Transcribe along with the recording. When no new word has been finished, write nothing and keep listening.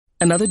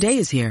Another day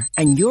is here,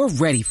 and you're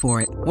ready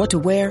for it. What to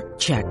wear?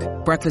 Check.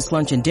 Breakfast,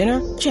 lunch, and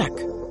dinner? Check.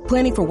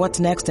 Planning for what's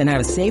next and how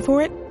to save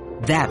for it?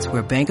 That's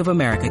where Bank of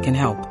America can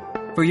help.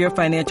 For your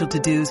financial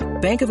to-dos,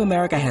 Bank of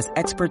America has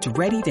experts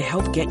ready to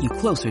help get you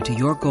closer to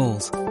your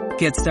goals.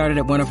 Get started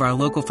at one of our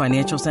local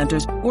financial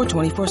centers or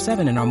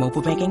 24/7 in our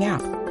mobile banking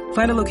app.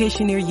 Find a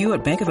location near you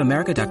at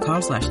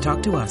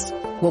bankofamerica.com/talktous.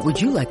 What would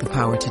you like the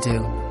power to do?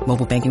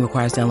 Mobile banking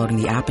requires downloading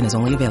the app and is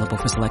only available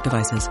for select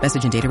devices.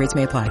 Message and data rates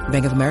may apply.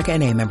 Bank of America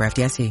NA, member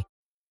FDIC.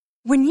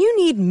 When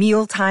you need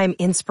mealtime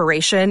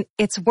inspiration,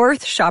 it's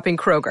worth shopping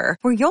Kroger,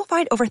 where you'll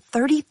find over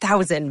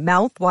 30,000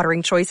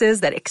 mouth-watering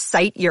choices that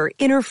excite your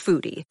inner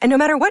foodie. And no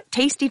matter what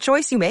tasty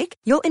choice you make,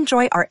 you'll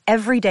enjoy our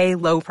everyday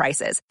low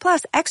prices,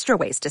 plus extra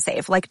ways to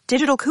save, like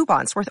digital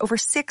coupons worth over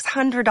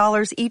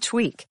 $600 each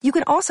week. You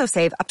can also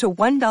save up to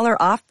 $1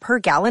 off per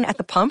gallon at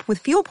the pump with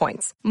fuel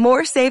points.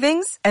 More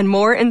savings and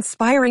more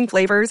inspiring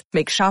flavors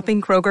make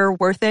shopping Kroger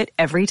worth it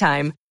every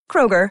time.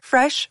 Kroger,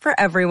 fresh for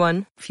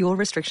everyone. Fuel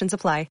restrictions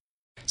apply.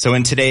 So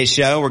in today's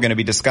show, we're going to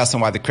be discussing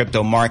why the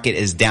crypto market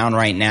is down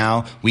right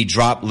now. We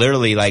dropped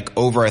literally like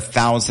over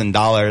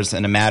 $1,000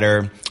 in a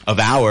matter of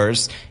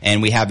hours,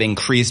 and we have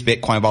increased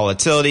Bitcoin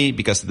volatility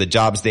because of the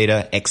jobs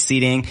data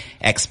exceeding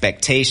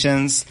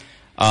expectations.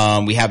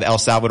 We have El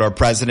Salvador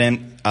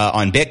president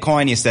on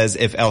Bitcoin. He says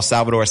if El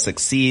Salvador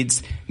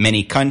succeeds,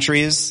 many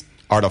countries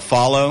are to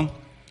follow.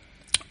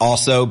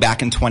 Also,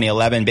 back in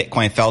 2011,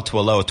 Bitcoin fell to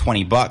a low of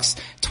 $20.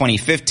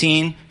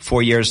 2015,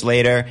 4 years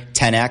later,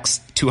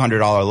 10x,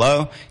 $200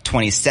 low.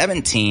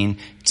 2017,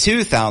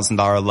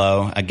 $2,000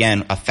 low.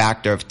 Again, a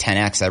factor of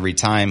 10x every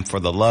time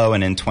for the low.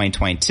 And in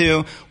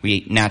 2022,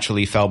 we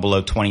naturally fell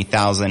below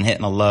 20,000,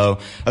 hitting a low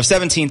of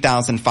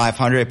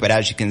 17,500. But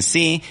as you can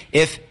see,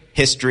 if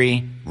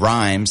history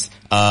rhymes,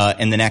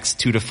 in the next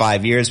 2 to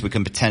 5 years, we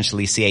can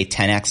potentially see a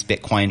 10x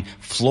Bitcoin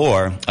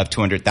floor of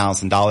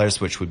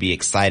 $200,000, which would be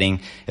exciting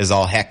as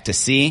all heck to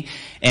see.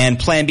 And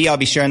Plan B, I'll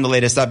be sharing the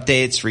latest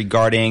updates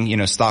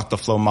regarding, stock to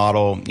flow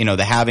model,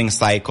 the halving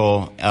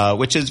cycle,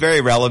 which is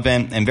very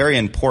relevant and very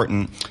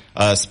important,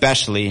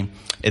 especially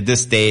at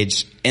this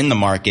stage in the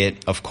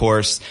market. Of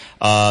course,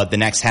 the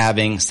next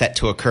halving set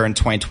to occur in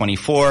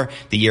 2024.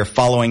 The year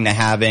following the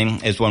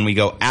halving is when we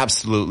go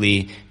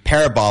absolutely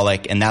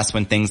parabolic, and that's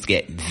when things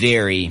get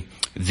very,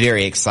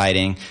 very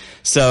exciting.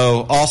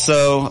 So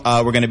also,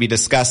 we're going to be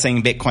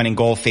discussing Bitcoin and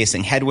gold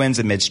facing headwinds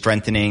amid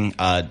strengthening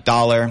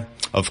dollar,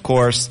 of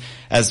course,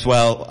 as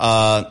well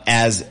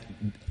as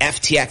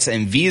FTX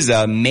and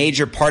Visa,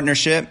 major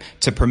partnership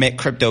to permit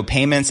crypto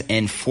payments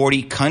in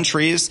 40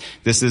 countries.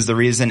 This is the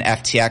reason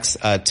FTX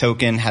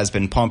token has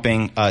been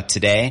pumping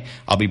today.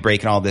 I'll be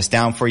breaking all this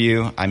down for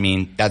you. I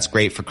mean, that's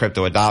great for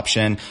crypto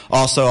adoption.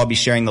 Also, I'll be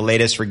sharing the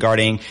latest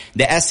regarding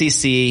the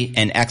SEC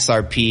and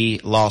XRP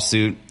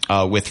lawsuit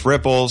with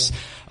Ripple's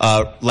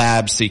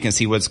labs, so you can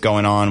see what's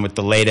going on with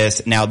the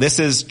latest. Now, this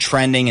is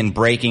trending and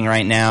breaking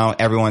right now.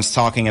 Everyone's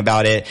talking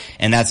about it,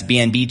 and that's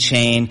BNB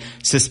Chain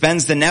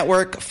suspends the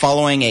network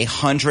following a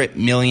 $100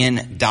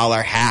 million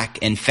hack.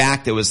 In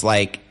fact, it was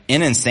like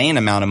an insane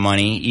amount of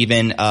money.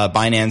 Even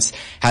Binance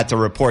had to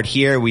report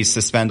here, we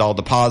suspend all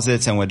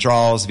deposits and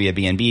withdrawals via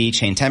BNB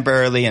Chain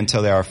temporarily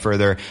until there are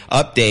further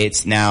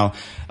updates. Now,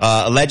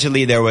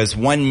 allegedly there was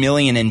 1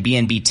 million in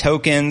BNB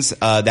tokens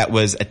that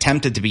was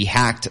attempted to be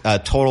hacked,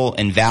 total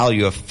in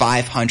value of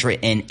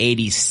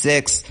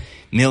 $586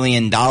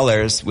 million,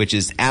 which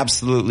is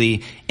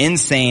absolutely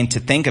insane to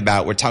think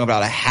about. We're talking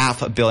about a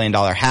 $500 million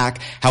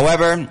hack.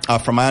 However,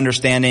 from my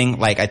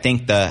understanding, I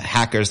think the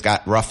hackers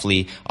got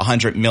roughly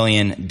 $100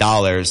 million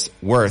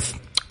worth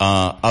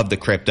of the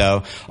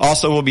crypto.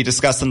 Also, we'll be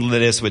discussing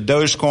this with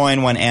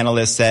Dogecoin. One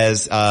analyst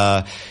says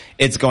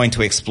it's going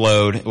to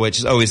explode, which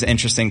is always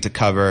interesting to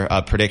cover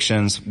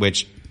predictions,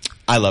 which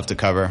I love to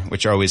cover,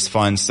 which are always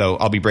fun. So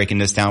I'll be breaking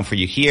this down for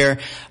you here.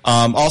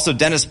 Also,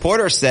 Dennis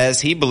Porter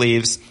says he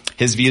believes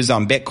his views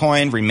on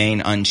Bitcoin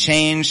remain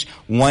unchanged.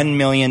 $1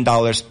 million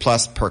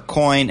plus per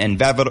coin,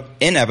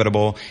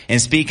 inevitable.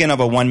 And speaking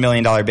of a $1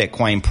 million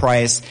Bitcoin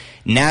price,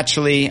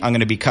 naturally, I'm going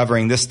to be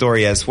covering this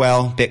story as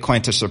well.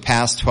 Bitcoin to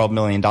surpass $12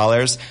 million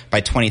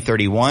by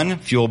 2031,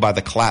 fueled by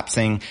the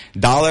collapsing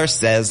dollar,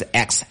 says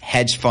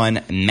ex-hedge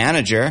fund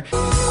manager.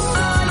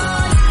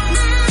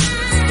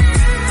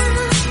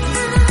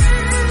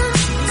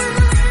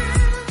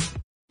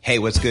 Hey,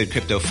 what's good,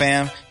 crypto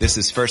fam? This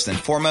is first and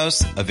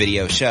foremost a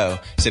video show.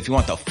 So if you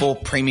want the full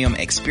premium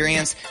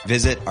experience,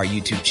 visit our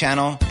YouTube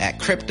channel at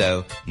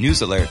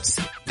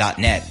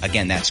cryptonewsalerts.net.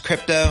 Again, that's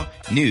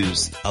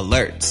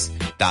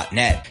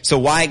cryptonewsalerts.net. So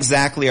why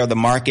exactly are the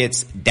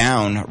markets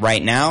down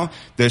right now?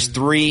 There's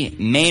three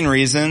main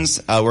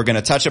reasons we're going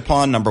to touch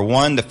upon. Number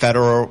one, the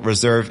Federal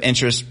Reserve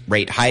interest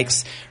rate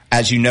hikes.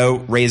 As you know,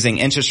 raising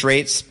interest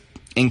rates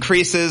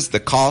increases the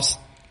cost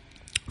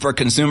for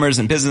consumers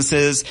and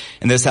businesses,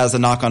 and this has a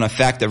knock-on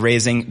effect of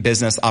raising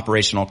business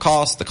operational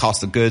costs, the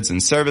cost of goods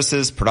and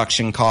services,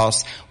 production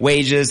costs,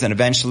 wages, and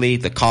eventually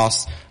the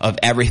cost of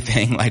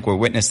everything like we're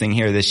witnessing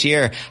here this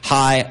year.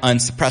 High,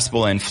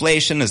 unsuppressible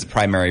inflation is the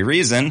primary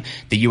reason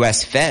the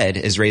U.S. Fed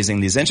is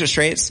raising these interest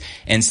rates,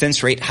 and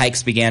since rate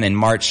hikes began in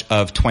March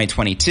of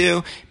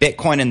 2022,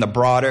 Bitcoin and the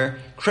broader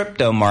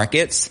crypto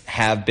markets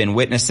have been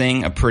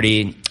witnessing a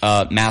pretty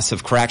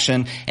massive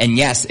correction. And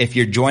yes, if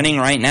you're joining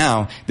right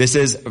now, this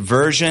is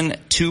version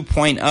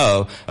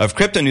 2.0 of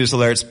Crypto News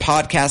Alerts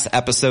podcast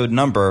episode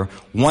number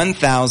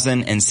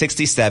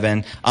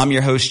 1067. I'm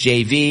your host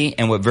JV,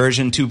 and with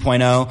version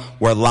 2.0,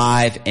 we're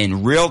live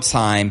in real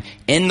time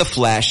in the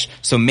flesh.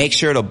 So make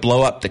sure to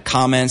blow up the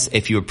comments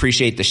if you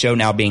appreciate the show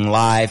now being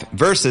live,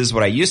 versus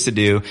what I used to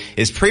do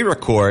is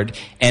pre-record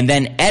and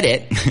then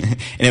edit.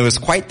 And it was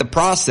quite the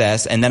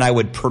process. And then I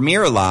would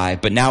premiere live.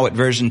 But now at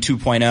version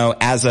 2.0,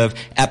 as of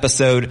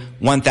episode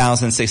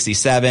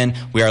 1067,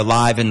 we are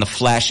live in the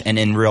flesh and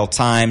in real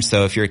time.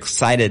 So if you're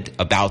excited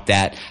about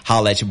that,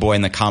 holla at your boy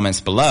in the comments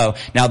below.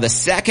 Now, the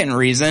second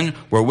reason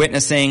we're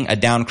witnessing a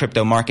down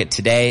crypto market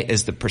today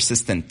is the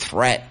persistent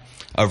threat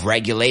of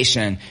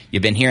regulation.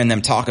 You've been hearing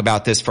them talk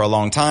about this for a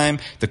long time.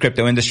 The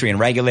crypto industry and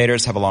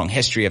regulators have a long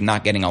history of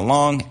not getting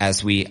along.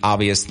 As we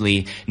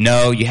obviously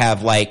know, you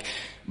have like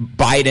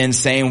Biden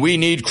saying we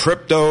need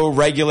crypto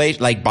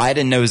regulation. Like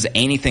Biden knows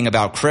anything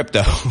about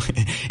crypto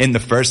in the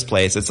first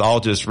place. It's all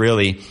just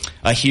really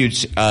a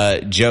huge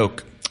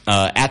joke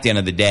at the end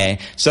of the day.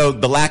 So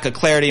the lack of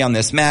clarity on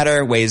this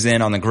matter weighs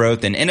in on the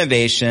growth and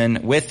innovation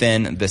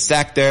within the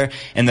sector.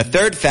 And the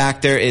third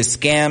factor is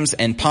scams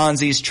and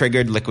Ponzi's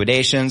triggered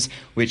liquidations,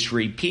 which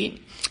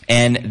repeat.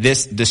 And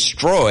this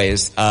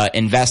destroys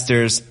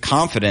investors'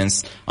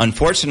 confidence.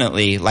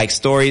 Unfortunately, like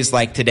stories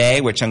like today,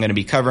 which I'm going to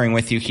be covering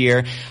with you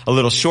here a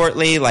little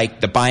shortly,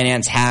 like the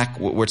Binance hack,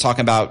 we're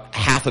talking about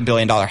 $500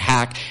 million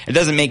hack. It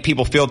doesn't make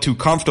people feel too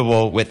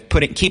comfortable with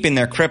keeping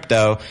their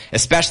crypto,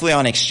 especially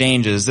on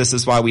exchanges. This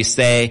is why we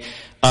say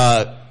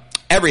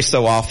every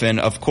so often,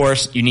 of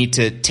course, you need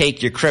to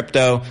take your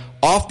crypto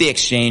off the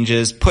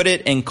exchanges, put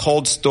it in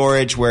cold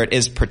storage where it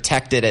is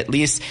protected at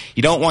least.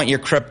 You don't want your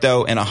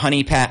crypto in a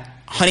honeypot.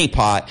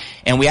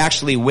 And we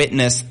actually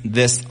witness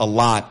this a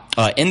lot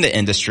in the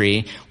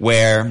industry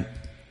where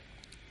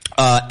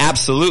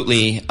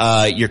absolutely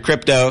your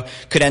crypto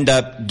could end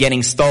up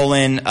getting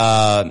stolen.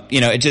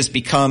 It just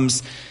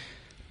becomes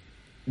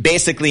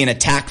basically an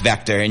attack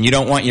vector, and you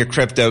don't want your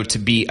crypto to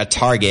be a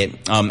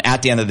target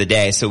at the end of the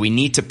day. So we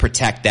need to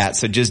protect that.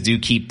 So just do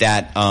keep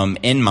that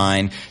in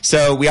mind.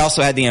 So we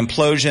also had the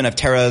implosion of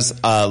Terra's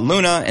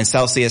Luna and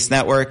Celsius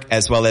network,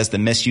 as well as the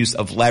misuse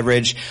of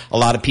leverage. A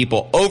lot of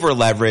people over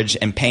leverage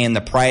and paying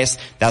the price.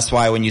 That's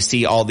why when you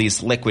see all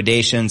these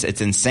liquidations,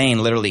 it's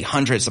insane. Literally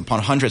hundreds upon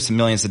hundreds of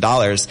millions of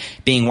dollars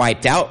being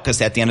wiped out, because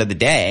at the end of the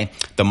day,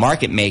 the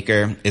market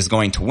maker is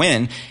going to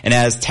win. And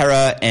as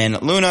Terra and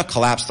Luna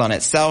collapsed on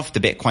itself,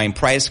 the Bitcoin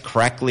price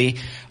corrected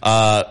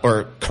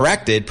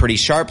pretty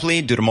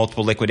sharply due to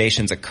multiple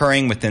liquidations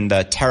occurring within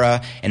the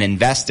Terra and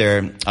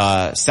investor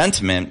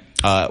sentiment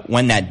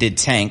when that did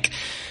tank.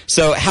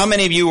 So how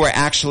many of you were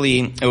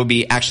it would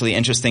be actually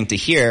interesting to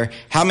hear,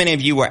 how many of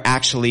you were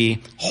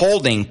actually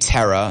holding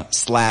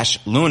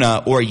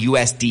Terra/Luna or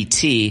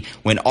USDT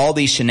when all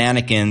these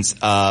shenanigans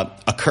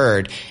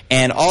occurred?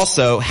 And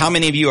also, how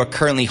many of you are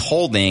currently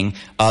holding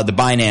the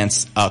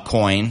Binance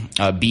coin,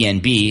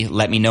 BNB?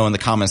 Let me know in the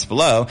comments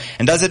below.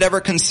 And does it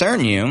ever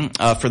concern you,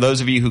 for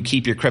those of you who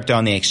keep your crypto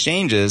on the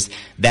exchanges,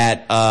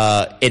 that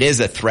it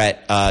is a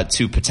threat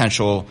to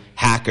potential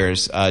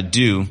hackers?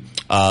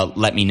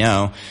 Let me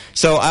know.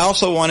 So I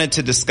also wanted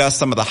to discuss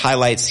some of the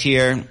highlights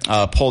here,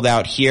 pulled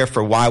out here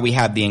for why we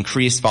have the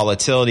increased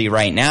volatility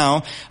right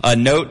now.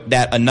 Note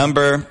that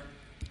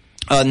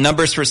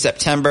numbers for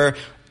September,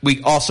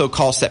 we also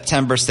call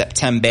September,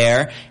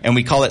 and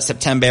we call it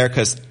September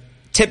because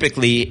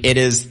typically it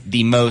is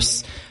the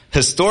most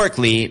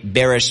historically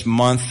bearish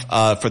month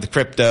for the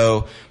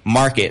crypto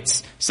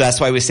markets. So that's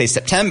why we say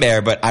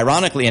September, but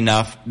ironically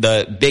enough,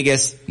 the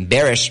biggest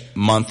bearish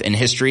month in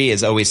history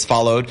is always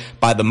followed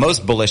by the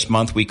most bullish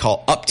month we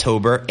call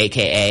October,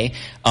 aka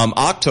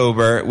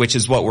October, which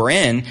is what we're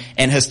in.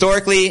 And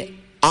historically,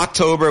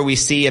 October, we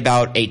see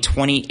about a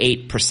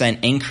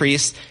 28%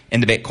 increase in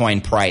the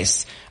Bitcoin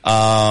price.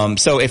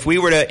 So if we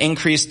were to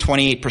increase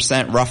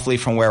 28% roughly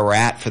from where we're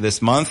at for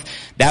this month,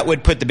 that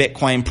would put the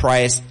Bitcoin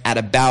price at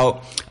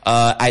about,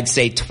 I'd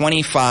say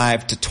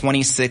 $25,000 to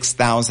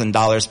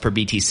 $26,000 per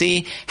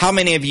BTC. How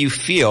many of you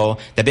feel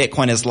that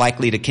Bitcoin is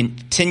likely to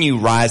continue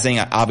rising?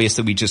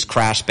 Obviously, we just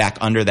crashed back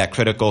under that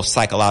critical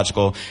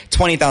psychological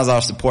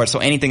 $20,000 support. So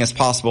anything is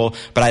possible,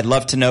 but I'd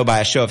love to know by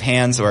a show of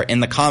hands or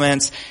in the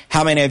comments,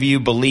 how many of you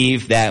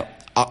believe that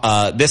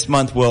this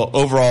month will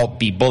overall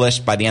be bullish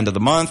by the end of the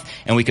month,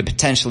 and we could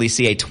potentially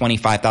see a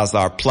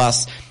 $25,000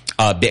 plus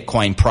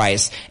Bitcoin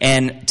price.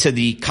 And to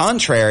the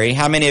contrary,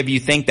 how many of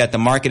you think that the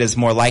market is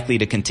more likely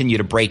to continue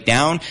to break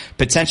down,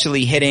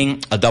 potentially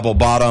hitting a double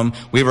bottom?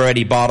 We've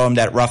already bottomed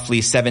at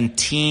roughly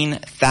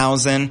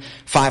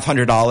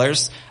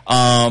 $17,500.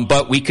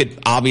 But we could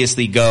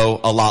obviously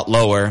go a lot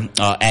lower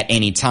at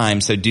any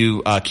time, so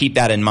do keep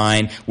that in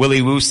mind.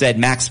 Willie Woo said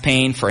Max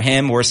Payne, for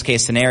him, worst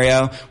case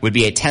scenario would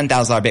be a $10,000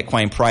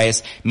 Bitcoin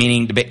price,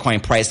 meaning the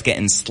Bitcoin price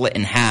getting split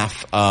in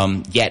half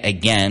yet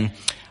again.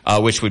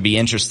 Which would be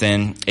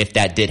interesting if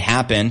that did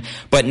happen.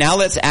 But now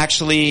let's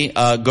actually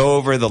go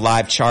over the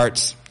live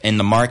charts in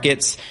the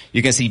markets.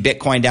 You can see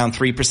Bitcoin down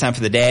 3%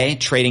 for the day,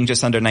 trading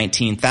just under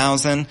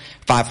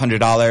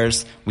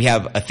 $19,500. We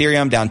have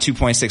Ethereum down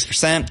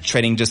 2.6%,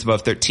 trading just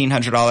above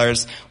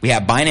 $1,300. We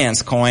have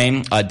Binance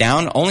Coin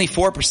down only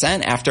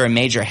 4% after a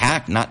major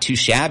hack, not too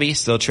shabby,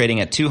 still trading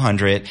at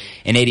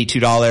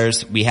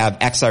 $282. We have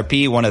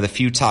XRP, one of the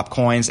few top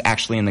coins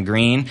actually in the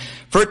green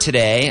for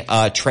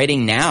today,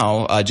 trading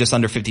now just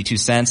under 52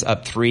 cents,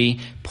 up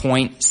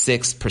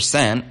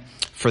 3.6%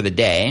 for the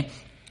day.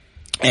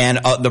 And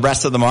the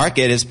rest of the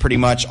market is pretty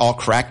much all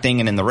correcting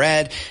and in the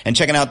red. And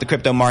checking out the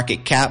crypto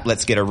market cap,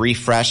 let's get a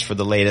refresh for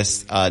the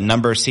latest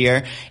numbers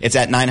here. It's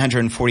at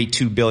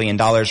 $942 billion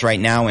right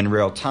now in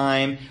real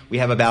time. We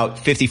have about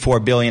 54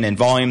 billion in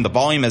volume. The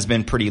volume has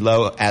been pretty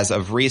low as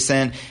of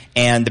recent.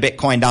 And the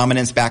Bitcoin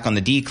dominance back on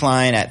the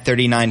decline at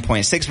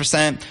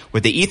 39.6%,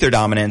 with the Ether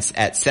dominance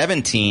at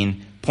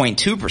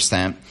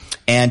 17.2%.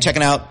 And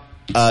checking out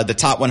the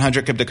top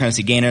 100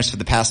 cryptocurrency gainers for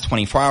the past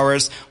 24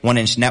 hours.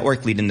 1inch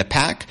Network leading the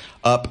pack,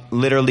 up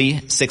literally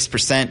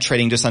 6%,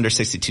 trading just under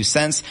 62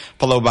 cents,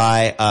 followed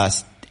by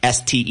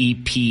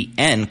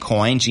STEPN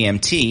coin,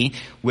 GMT,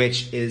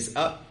 which is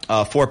up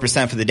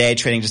 4% for the day,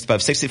 trading just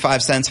above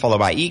 65 cents, followed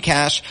by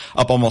eCash,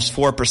 up almost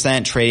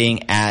 4%,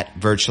 trading at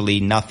virtually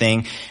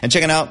nothing. And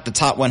checking out the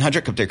top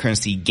 100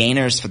 cryptocurrency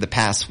gainers for the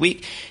past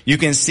week, you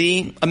can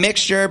see a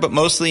mixture, but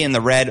mostly in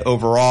the red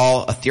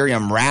overall.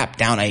 Ethereum Wrap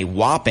down a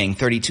whopping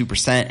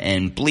 32%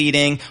 and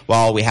bleeding,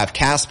 while we have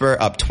Casper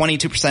up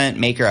 22%,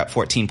 Maker up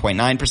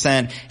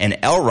 14.9%, and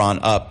Elrond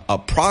up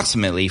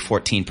approximately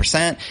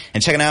 14%.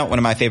 And checking out one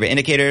of my favorite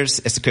indicators,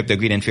 it's the Crypto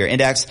Greed and Fear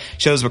Index,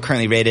 shows we're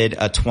currently rated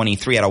a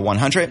 23 out of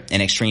 100. In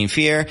extreme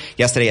fear,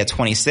 yesterday a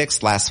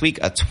 26, last week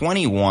a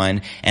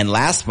 21, and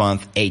last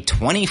month a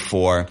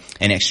 24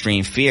 in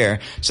extreme fear.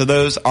 So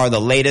those are the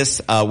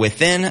latest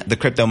within the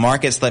crypto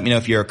markets. Let me know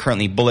if you're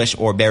currently bullish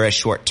or bearish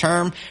short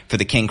term for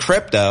the King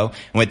Crypto.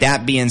 And with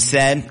that being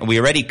said, we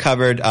already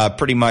covered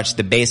pretty much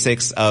the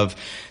basics of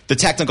the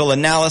technical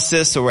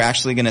analysis, so we're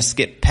actually going to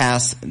skip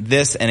past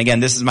this. And again,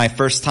 this is my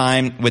first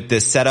time with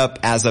this setup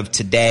as of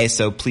today,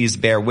 so please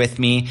bear with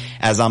me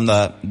as I'm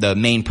the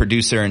main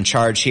producer in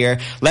charge here.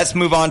 Let's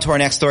move on to our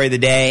next story of the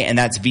day, and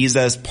that's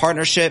Visa's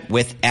partnership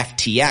with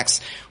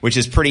FTX, which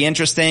is pretty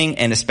interesting,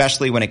 and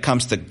especially when it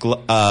comes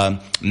to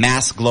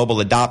mass global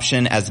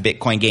adoption as the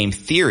Bitcoin game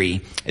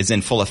theory is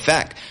in full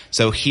effect.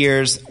 So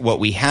here's what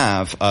we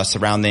have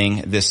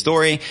surrounding this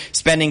story.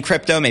 Spending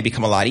crypto may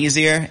become a lot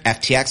easier.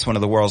 FTX, one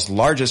of the world's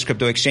largest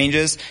crypto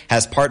exchanges,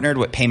 has partnered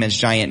with payments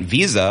giant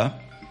Visa,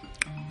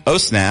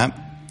 OSNAP,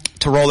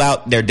 to roll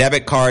out their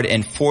debit card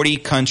in 40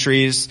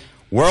 countries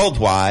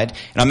worldwide.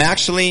 And I'm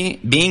actually,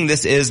 being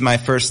this is my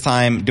first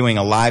time doing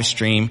a live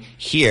stream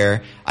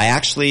here, I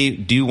actually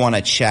do want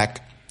to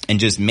check and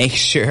just make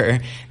sure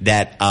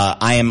that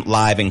I am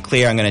live and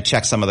clear. I'm going to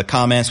check some of the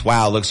comments.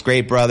 Wow, looks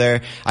great,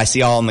 brother. I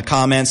see all in the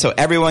comments. So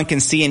everyone can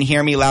see and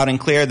hear me loud and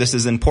clear. This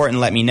is important.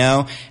 Let me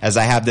know as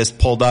I have this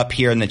pulled up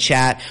here in the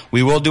chat.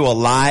 We will do a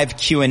live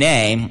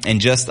Q&A in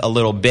just a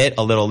little bit,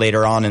 a little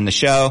later on in the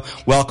show.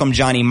 Welcome,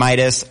 Johnny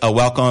Midas.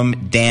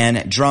 Welcome,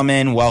 Dan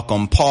Drummond.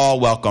 Welcome,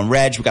 Paul. Welcome,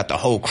 Reg. We got the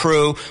whole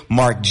crew.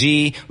 Mark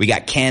G. We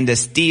got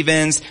Candace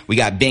Stevens. We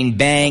got Bing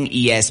Bang,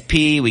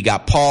 ESP. We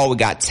got Paul. We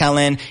got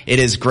Tellin. It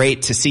is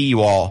great to see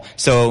you all.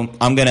 So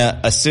I'm going to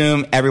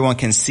assume everyone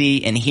can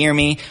see and hear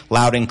me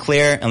loud and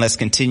clear, and let's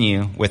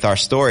continue with our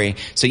story.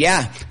 So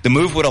yeah, the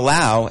move would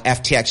allow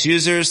FTX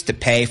users to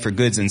pay for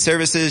goods and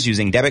services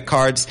using debit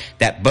cards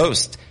that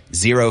boast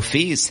zero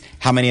fees.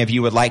 How many of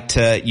you would like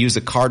to use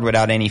a card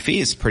without any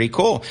fees? Pretty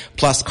cool.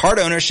 Plus, card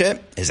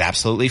ownership is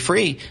absolutely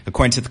free.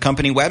 According to the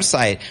company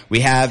website,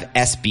 we have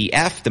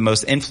SBF, the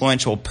most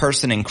influential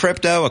person in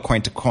crypto,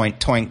 according to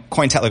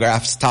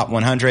Cointelegraph's top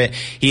 100.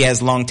 He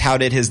has long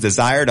touted his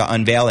desire to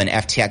unveil an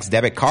FTX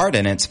debit card,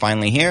 and it's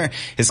finally here.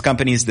 His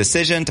company's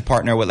decision to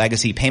partner with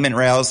legacy payment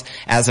rails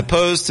as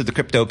opposed to the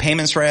crypto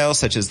payments rails,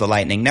 such as the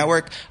Lightning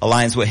Network,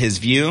 aligns with his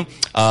view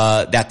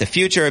that the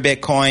future of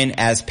Bitcoin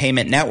as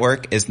payment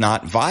network is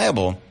not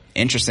viable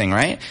Interesting,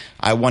 right?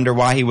 I wonder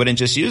why he wouldn't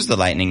just use the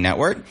Lightning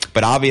Network.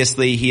 But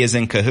obviously he is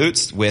in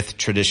cahoots with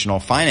traditional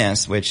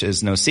finance, which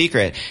is no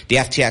secret. The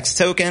FTX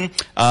token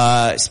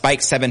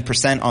spiked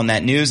 7% on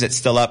that news. It's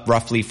still up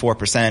roughly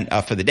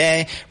 4% for the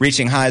day,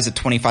 reaching highs of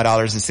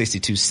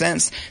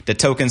 $25.62. The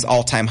token's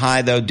all-time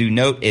high, though, do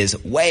note,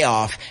 is way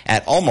off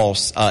at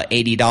almost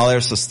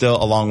 $80, so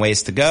still a long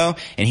ways to go.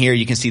 And here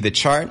you can see the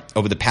chart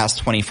over the past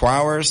 24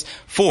 hours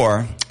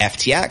for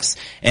FTX.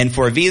 And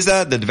for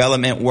Visa, the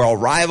development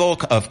world rival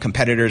of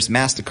competitors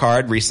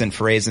MasterCard, recent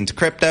forays into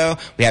crypto.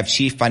 We have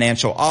Chief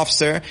Financial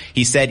Officer.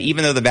 He said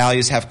even though the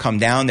values have come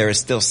down, there is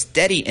still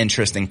steady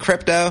interest in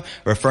crypto,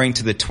 referring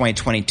to the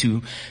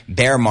 2022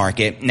 bear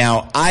market.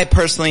 Now, I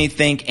personally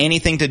think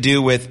anything to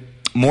do with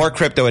more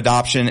crypto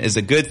adoption is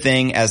a good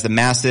thing as the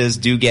masses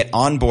do get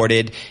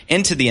onboarded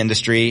into the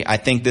industry. I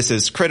think this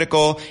is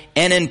critical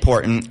and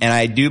important, and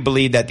I do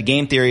believe that the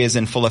game theory is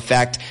in full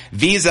effect.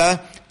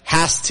 Visa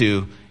has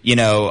to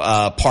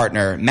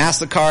partner.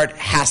 MasterCard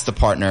has to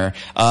partner.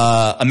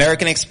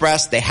 American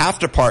Express, they have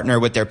to partner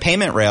with their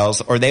payment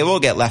rails or they will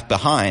get left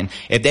behind.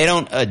 If they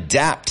don't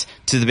adapt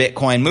to the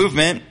Bitcoin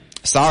movement,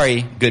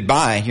 sorry,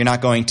 goodbye. You're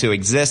not going to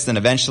exist, and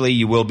eventually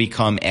you will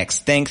become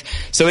extinct.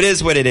 So it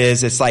is what it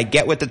is. It's like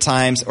get with the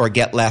times or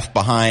get left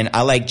behind.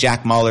 I like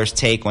Jack Mallers'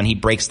 take when he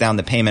breaks down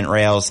the payment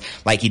rails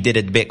like he did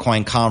at the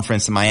Bitcoin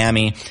conference in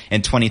Miami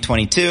in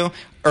 2022.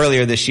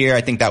 Earlier this year,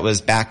 I think that was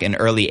back in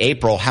early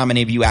April. How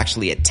many of you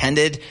actually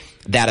attended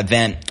that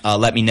event?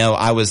 Let me know.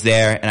 I was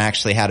there and I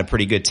actually had a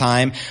pretty good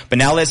time. But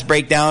now let's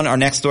break down our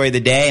next story of the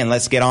day and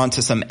let's get on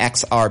to some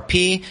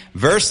XRP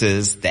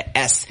versus the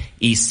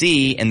SEC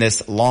in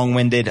this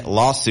long-winded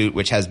lawsuit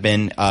which has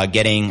been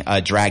getting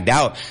dragged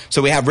out.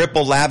 So we have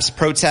Ripple Labs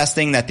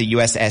protesting that the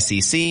US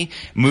SEC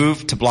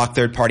moved to block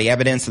third-party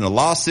evidence in the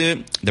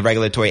lawsuit. The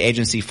regulatory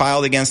agency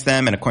filed against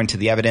them, and according to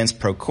the evidence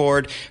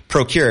procured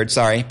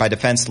by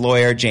defense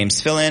lawyer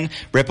James Fillon,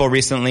 Ripple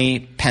recently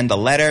penned a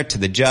letter to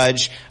the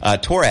judge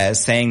Torres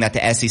saying that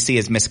the SEC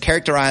is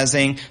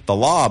mischaracterizing the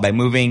law by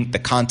moving the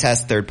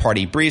contest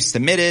third-party briefs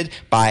submitted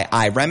by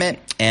iRemit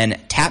and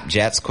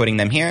TapJets, quoting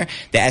them here.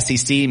 The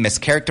SEC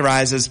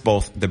mischaracterizes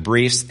both the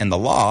briefs and the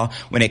law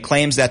when it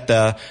claims that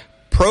the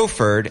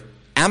proffered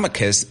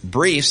amicus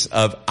briefs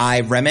of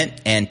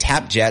iRemit and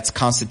TapJets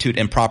constitute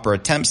improper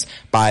attempts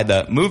by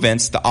the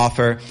movements to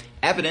offer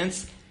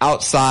evidence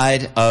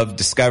outside of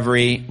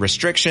discovery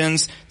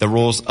restrictions, the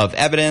rules of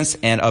evidence,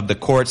 and of the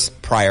court's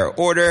prior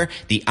order.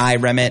 The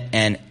iRemit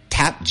and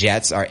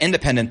TapJets are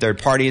independent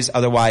third parties,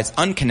 otherwise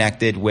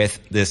unconnected with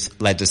this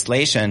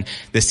legislation.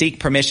 They seek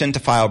permission to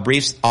file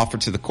briefs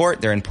offered to the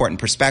court their important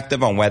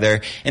perspective on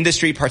whether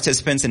industry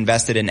participants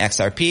invested in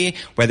XRP,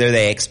 whether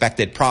they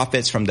expected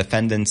profits from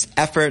defendants'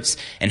 efforts,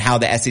 and how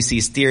the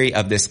SEC's theory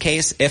of this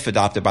case, if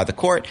adopted by the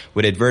court,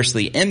 would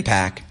adversely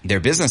impact their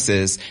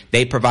businesses.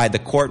 They provide the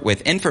court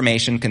with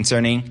information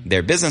concerning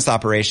their business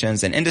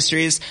operations and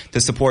industries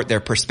to support their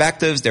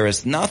perspectives. There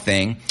is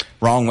nothing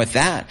wrong with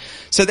that.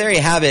 So there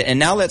you have it. And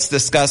now let's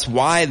discuss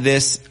why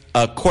this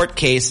court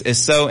case is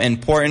so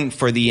important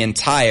for the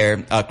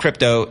entire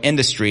crypto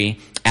industry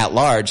at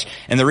large.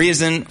 And the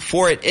reason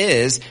for it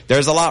is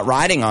there's a lot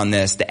riding on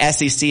this. The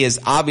SEC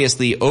is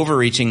obviously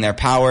overreaching their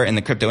power in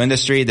the crypto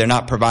industry. They're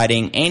not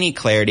providing any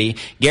clarity.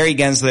 Gary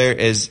Gensler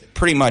is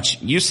pretty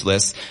much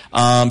useless.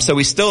 So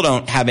we still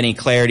don't have any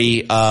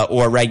clarity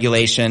or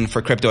regulation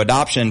for crypto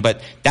adoption,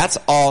 but that's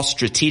all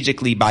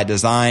strategically by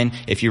design.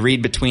 If you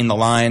read between the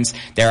lines,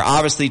 they're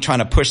obviously trying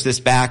to push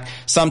this back,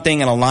 something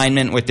in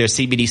alignment with their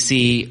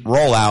CBDC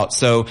rollout.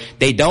 So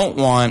they don't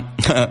want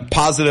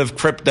positive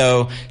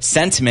crypto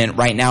sentiment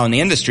right now in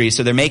the industry.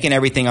 So they're making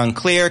everything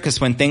unclear,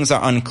 because when things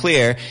are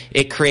unclear,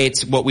 it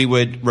creates what we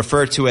would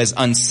refer to as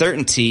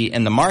uncertainty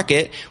in the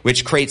market,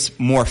 which creates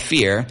more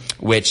fear,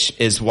 which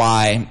is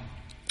why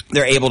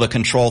they're able to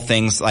control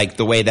things like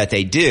the way that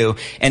they do.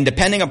 And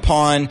depending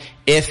upon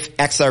if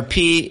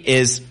XRP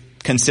is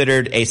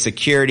considered a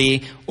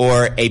security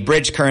or a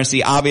bridge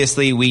currency,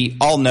 obviously we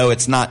all know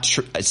it's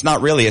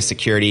not really a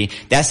security.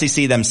 The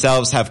SEC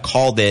themselves have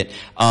called it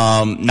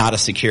not a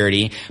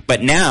security,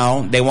 but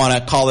now they want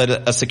to call it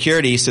a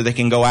security so they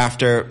can go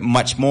after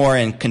much more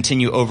and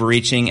continue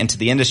overreaching into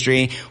the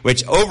industry,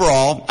 which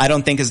overall I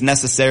don't think is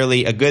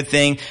necessarily a good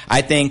thing.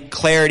 I think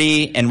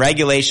clarity and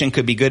regulation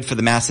could be good for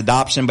the mass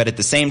adoption, but at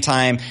the same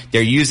time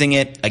they're using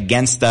it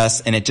against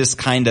us, and it just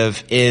kind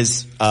of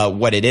is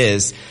what it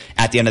is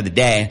at the end of the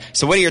day.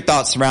 So what are your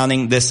thoughts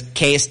surrounding this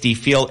case? Do you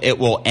feel it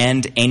will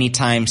end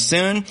anytime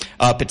soon?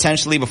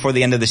 Potentially before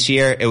the end of this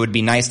year. It would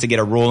be nice to get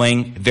a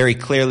ruling very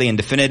clearly and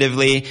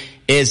definitively.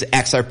 Is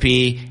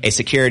XRP a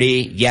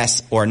security,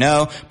 yes or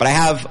no? But I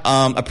have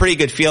a pretty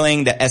good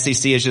feeling that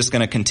SEC is just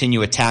going to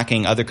continue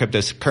attacking other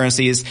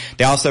cryptocurrencies.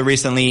 They also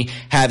recently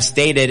have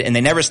stated, and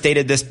they never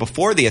stated this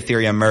before the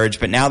Ethereum merge,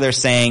 but now they're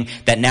saying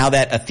that now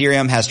that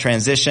Ethereum has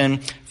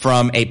transitioned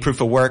from a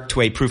proof of work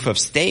to a proof of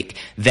stake,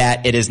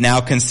 that it is now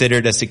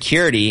considered a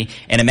security.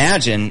 And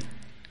imagine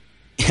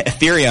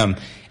Ethereum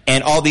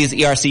and all these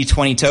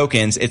ERC-20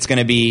 tokens, it's going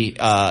to be,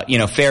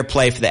 fair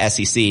play for the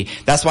SEC.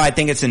 That's why I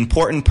think it's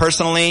important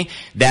personally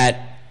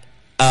that,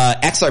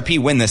 XRP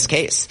win this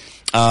case.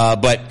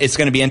 But it's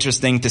going to be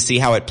interesting to see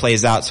how it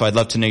plays out. So I'd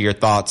love to know your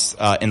thoughts,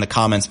 in the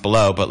comments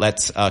below, but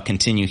let's,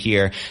 continue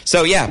here.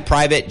 So yeah,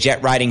 private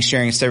jet riding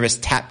sharing service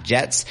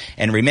TapJets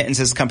and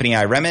remittances company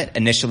iRemit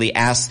initially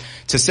asked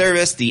to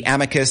service the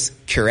amicus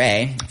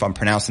curiae, if I'm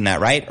pronouncing that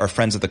right, or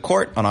friends of the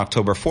court on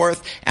October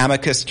 4th.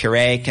 Amicus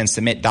curiae can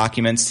submit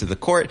documents to the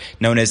court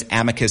known as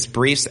amicus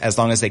briefs as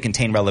long as they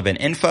contain relevant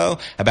info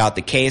about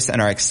the case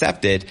and are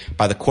accepted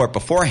by the court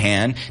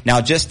beforehand. Now,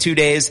 just 2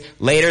 days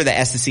later,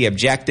 the SEC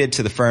objected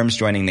to the firm's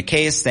joining the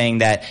case, saying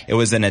that it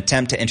was an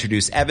attempt to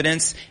introduce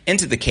evidence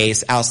into the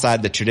case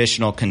outside the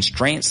traditional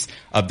constraints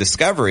of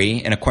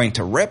discovery. And according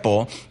to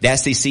Ripple, the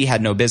SEC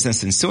had no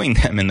business in suing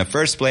them in the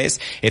first place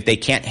if they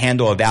can't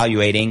handle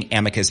evaluating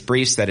amicus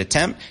briefs that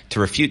attempt to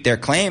refute their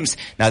claims.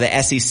 Now,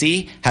 the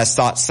SEC has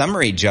sought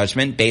summary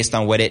judgment based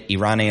on what it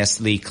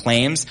erroneously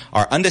claims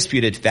are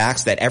undisputed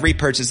facts that every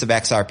purchase of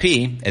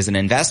XRP is an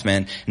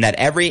investment and that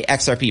every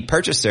XRP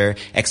purchaser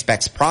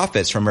expects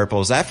profits from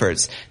Ripple's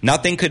efforts.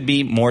 Nothing could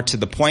be more to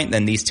the point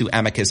than these two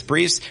amicus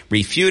briefs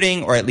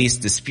refuting or at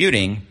least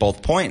disputing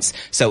both points.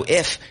 So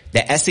if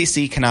the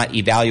SEC cannot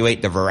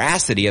evaluate the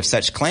veracity of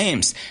such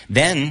claims,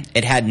 then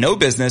it had no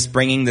business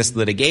bringing this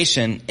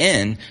litigation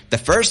in the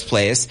first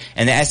place.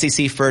 And the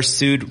SEC first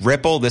sued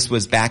Ripple. This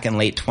was back in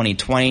late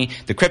 2020.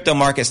 The crypto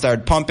market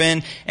started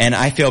pumping, and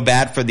I feel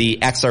bad for the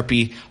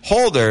XRP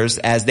holders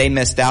as they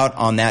missed out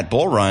on that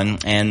bull run,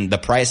 and the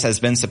price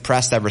has been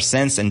suppressed ever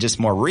since. And just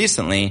more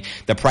recently,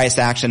 the price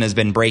action has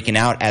been breaking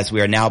out as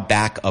we are now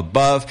back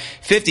above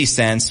 50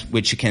 cents,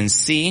 which you can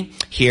see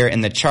here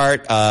in the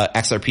chart.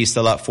 XRP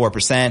still up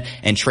 4%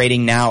 and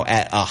trading now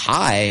at a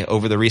high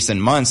over the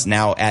recent months,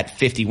 now at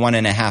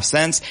 51.5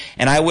 cents.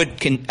 And I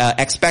would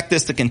expect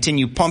this to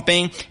continue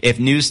pumping if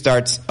news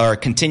starts or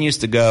continues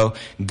to go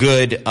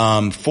good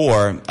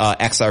for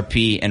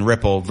XRP and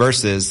Ripple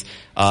versus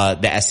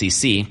the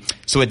SEC.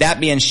 So with that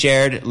being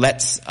shared,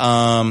 let's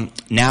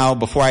now,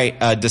 before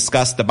I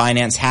discuss the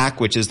Binance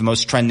hack, which is the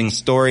most trending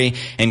story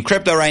in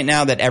crypto right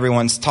now that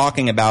everyone's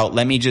talking about,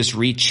 let me just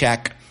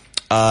recheck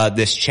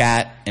this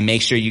chat and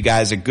make sure you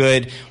guys are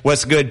good.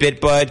 What's good,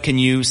 BitBud? Can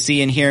you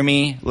see and hear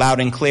me loud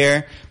and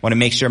clear? Want to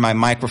make sure my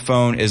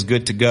microphone is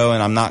good to go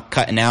and I'm not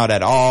cutting out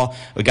at all.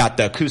 We got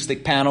the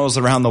acoustic panels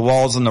around the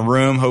walls in the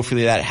room.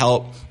 Hopefully that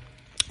helped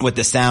with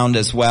the sound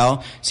as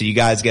well, so you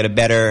guys get a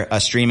better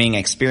streaming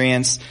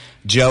experience.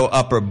 Joe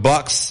Upper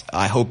Bucks,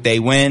 I hope they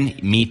win.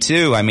 Me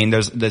too. I mean,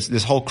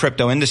 this whole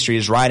crypto industry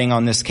is riding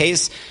on this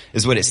case,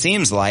 is what it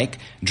seems like.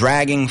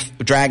 Dragon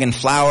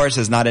Flowers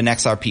is not an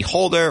XRP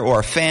holder or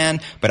a fan,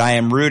 but I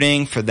am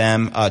rooting for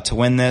them to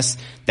win this.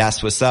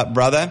 That's what's up,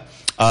 brother.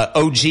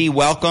 OG,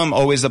 welcome.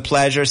 Always a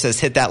pleasure. Says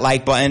hit that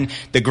like button.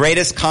 The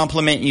greatest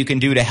compliment you can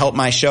do to help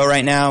my show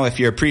right now, if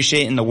you're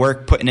appreciating the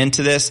work putting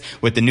into this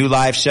with the new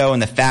live show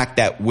and the fact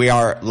that we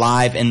are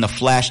live in the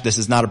flesh. This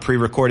is not a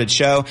pre-recorded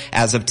show.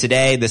 As of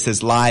today, this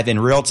is live in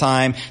real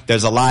time.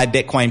 There's a live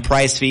Bitcoin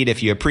price feed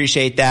if you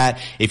appreciate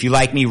that. If you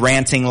like me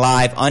ranting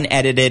live,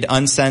 unedited,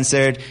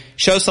 uncensored,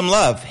 show some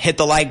love. Hit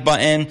the like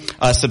button,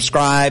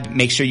 subscribe,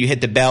 make sure you hit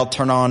the bell,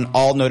 turn on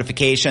all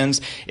notifications.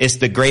 It's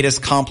the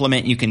greatest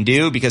compliment you can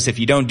do, because if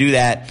you don't do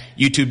that,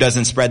 YouTube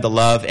doesn't spread the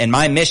love. And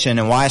my mission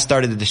and why I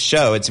started the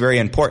show, it's very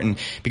important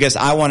because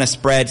I want to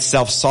spread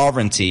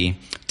self-sovereignty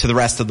to the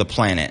rest of the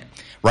planet.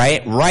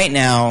 Right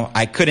now,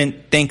 I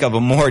couldn't think of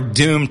a more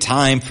doomed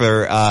time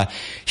for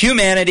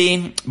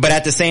humanity, but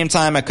at the same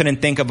time, I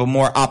couldn't think of a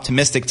more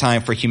optimistic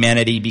time for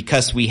humanity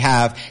because we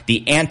have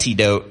the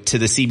antidote to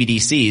the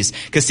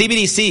CBDCs. Because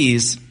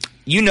CBDCs,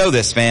 you know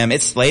this, fam,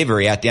 it's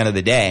slavery at the end of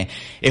the day.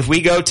 If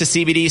we go to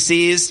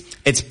CBDCs,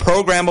 it's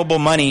programmable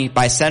money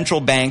by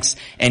central banks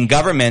and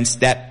governments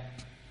that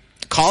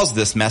caused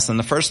this mess in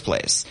the first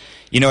place.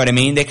 You know what I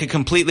mean? They could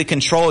completely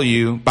control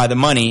you by the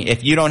money.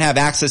 If you don't have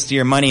access to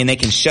your money and they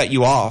can shut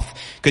you off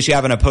because you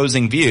have an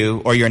opposing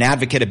view, or you're an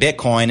advocate of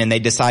Bitcoin and they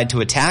decide to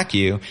attack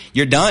you,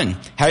 you're done.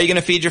 How are you going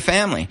to feed your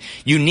family?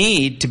 You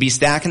need to be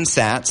stacking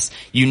sats.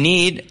 You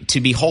need to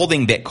be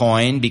holding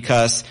Bitcoin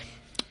because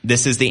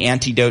this is the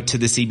antidote to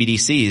the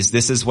CBDCs.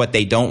 This is what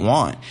they don't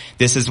want.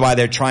 This is why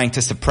they're trying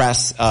to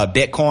suppress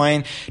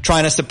Bitcoin,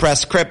 trying to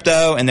suppress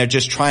crypto, and they're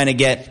just trying to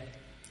get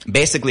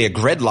basically a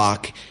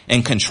gridlock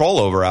and control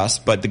over us.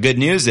 But the good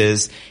news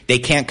is they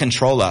can't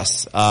control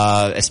us,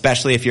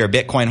 especially if you're a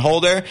Bitcoin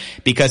holder,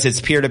 because it's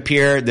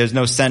peer-to-peer. There's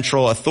no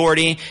central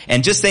authority.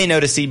 And just say no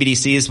to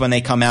CBDCs when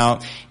they come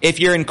out. If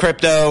you're in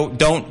crypto,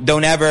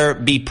 don't ever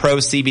be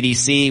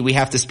pro-CBDC. We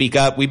have to speak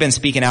up. We've been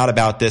speaking out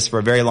about this for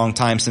a very long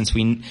time, since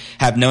we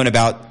have known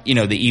about,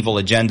 the evil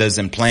agendas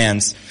and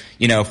plans,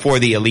 for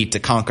the elite to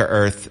conquer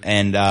Earth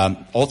and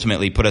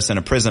ultimately put us in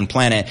a prison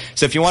planet.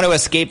 So if you want to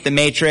escape the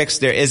matrix,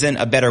 there isn't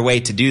a better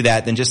way to do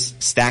that than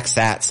just stack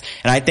sats.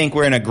 And I think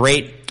we're in a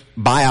great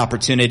buy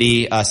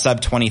opportunity,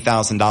 sub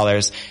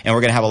 $20,000. And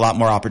we're going to have a lot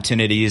more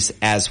opportunities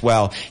as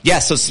well.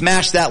 So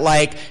smash that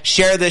like,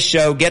 share this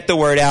show, get the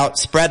word out,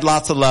 spread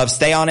lots of love,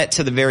 stay on it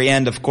to the very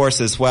end, of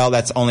course, as well.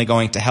 That's only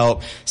going to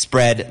help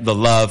spread the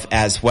love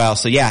as well.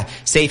 So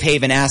safe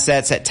haven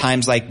assets at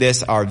times like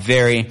this are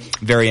very,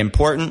 very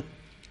important,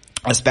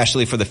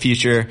 especially for the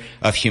future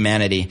of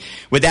humanity.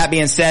 With that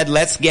being said,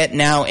 let's get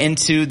now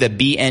into the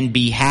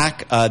BNB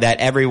hack that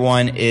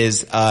everyone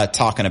is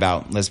talking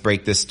about. Let's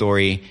break this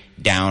story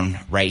down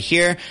right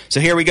here.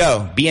 So here we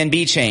go.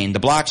 BNB chain, the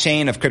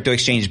blockchain of crypto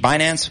exchange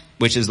Binance,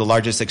 which is the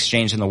largest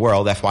exchange in the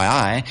world,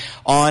 FYI,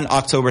 on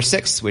October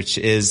 6th, which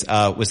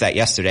was that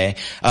yesterday.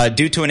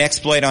 Due to an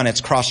exploit on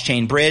its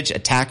cross-chain bridge,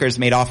 attackers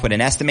made off with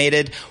an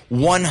estimated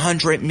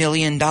 $100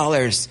 million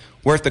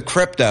worth of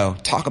crypto.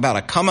 Talk about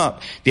a come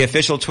up. The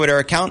official Twitter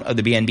account of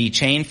the BNB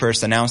chain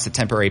first announced a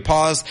temporary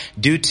pause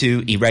due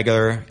to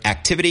irregular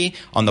activity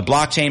on the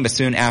blockchain, but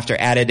soon after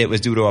added it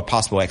was due to a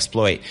possible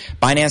exploit.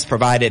 Binance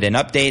provided an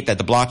update that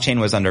the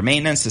blockchain was under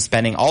maintenance,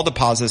 suspending all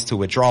deposits to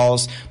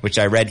withdrawals, which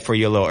I read for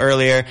you a little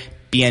earlier.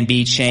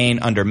 BNB chain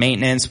under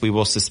maintenance. We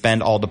will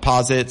suspend all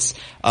deposits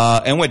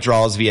and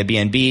withdrawals via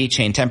BNB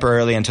chain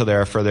temporarily until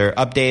there are further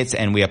updates,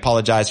 and we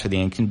apologize for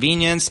the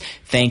inconvenience.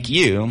 Thank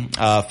you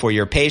for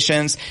your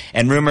patience.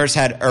 And rumors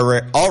had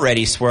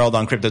already swirled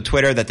on crypto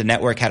Twitter that the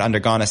network had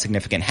undergone a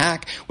significant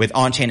hack, with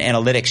on-chain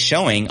analytics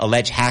showing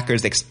alleged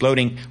hackers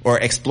exploiting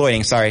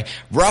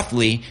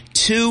roughly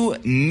 2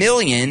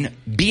 million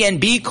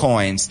BNB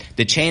coins,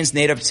 the chain's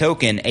native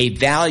token, a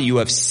value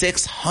of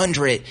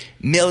 $600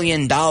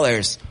 million.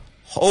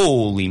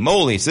 Holy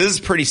moly. So this is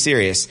pretty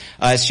serious.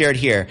 As shared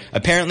here.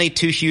 Apparently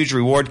 2 huge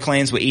reward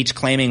claims with each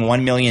claiming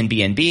 1 million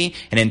BNB,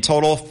 and in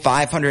total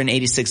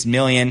 586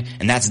 million,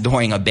 and that's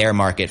during a bear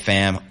market,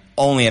 fam.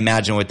 Only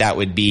imagine what that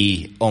would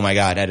be. Oh my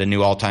God, at a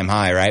new all-time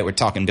high, right? We're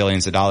talking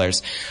billions of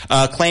dollars.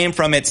 Claim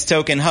from its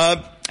token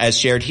hub, as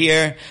shared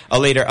here. A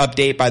later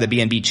update by the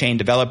BNB chain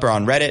developer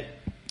on Reddit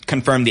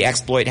confirmed the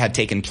exploit had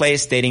taken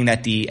place, stating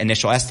that the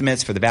initial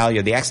estimates for the value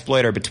of the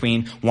exploit are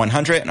between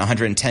 100 and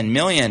 110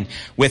 million,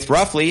 with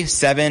roughly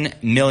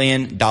 $7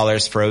 million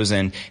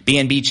frozen.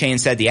 BNB chain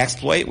said the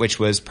exploit, which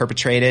was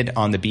perpetrated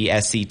on the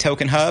BSC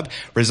token hub,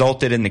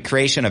 resulted in the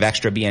creation of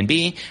extra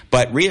BNB,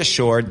 but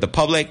reassured the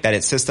public that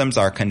its systems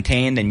are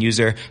contained and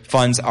user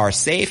funds are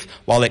safe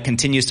while it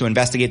continues to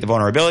investigate the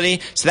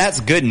vulnerability. So that's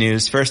good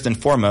news. First and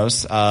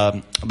foremost,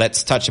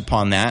 let's touch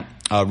upon that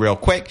real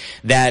quick,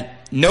 that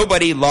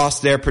nobody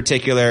lost their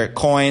particular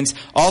coins.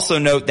 Also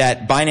note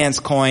that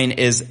Binance Coin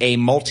is a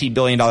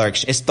multi-billion-dollar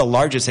it's the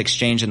largest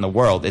exchange in the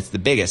world. It's the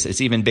biggest.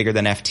 It's even bigger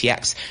than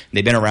FTX.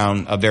 They've been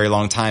around a very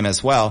long time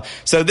as well.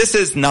 So this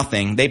is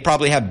nothing. They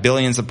probably have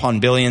billions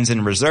upon billions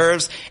in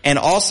reserves. And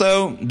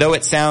also, though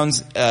it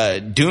sounds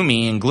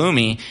doomy and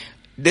gloomy,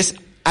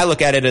 I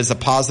look at it as a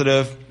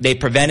positive. They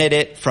prevented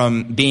it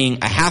from being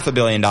 $500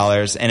 million,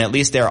 and at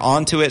least they're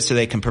onto it so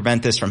they can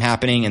prevent this from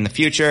happening in the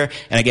future.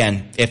 And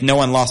again, if no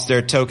one lost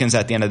their tokens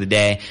at the end of the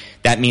day,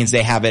 that means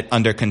they have it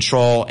under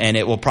control, and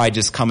it will probably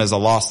just come as a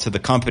loss to the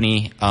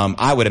company,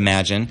 I would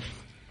imagine.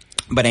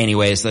 But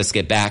anyways, let's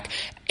get back.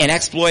 An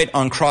exploit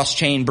on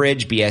cross-chain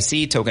bridge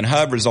BSC token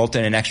hub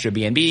resulted in extra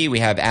BNB. We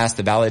have asked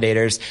the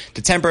validators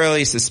to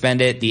temporarily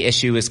suspend it. The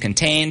issue is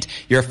contained.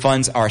 Your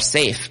funds are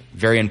safe.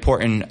 Very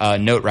important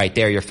note right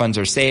there. Your funds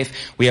are safe.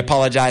 We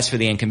apologize for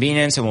the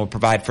inconvenience and will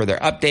provide further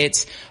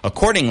updates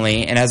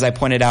accordingly. And as I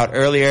pointed out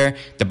earlier,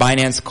 the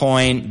Binance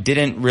coin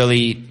didn't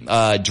really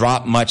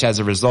drop much as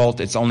a result.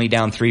 It's only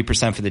down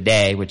 3% for the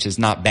day, which is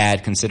not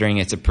bad considering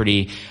it's a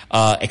pretty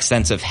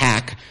extensive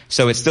hack.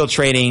 So it's still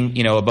trading,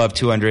 above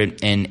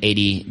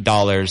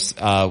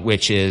 $280,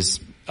 which is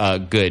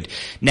good.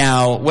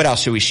 Now, what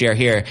else should we share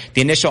here?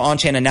 The initial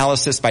on-chain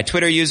analysis by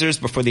Twitter users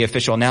before the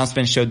official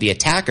announcement showed the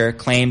attacker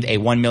claimed a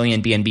 1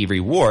 million BNB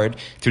reward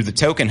through the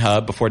token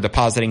hub before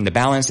depositing the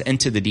balance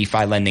into the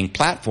DeFi lending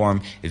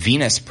platform,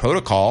 Venus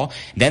Protocol.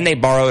 Then they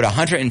borrowed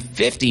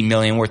 150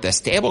 million worth of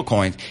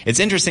stablecoins. It's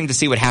interesting to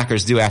see what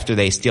hackers do after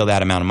they steal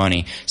that amount of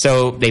money.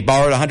 So they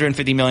borrowed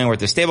 150 million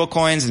worth of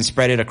stablecoins and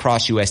spread it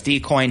across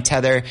USD Coin,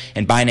 Tether,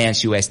 and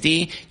Binance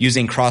USD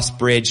using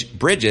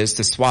bridges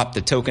to swap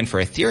the token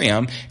for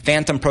Ethereum,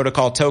 Phantom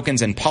Protocol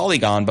tokens, and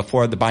Polygon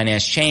before the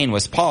Binance chain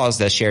was paused,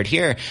 as shared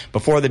here.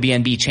 Before the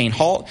BNB chain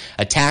halt,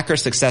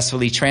 attackers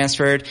successfully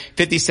transferred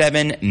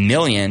 57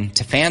 million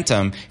to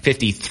Phantom,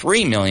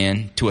 53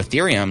 million to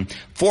Ethereum,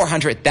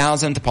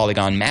 400,000 to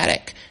Polygon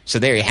Matic. So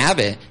there you have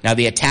it. Now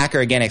the attacker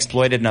again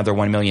exploited another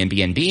 1 million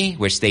BNB,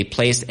 which they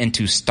placed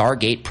into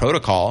Stargate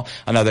Protocol,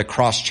 another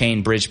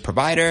cross-chain bridge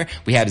provider.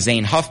 We have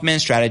Zane Huffman,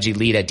 strategy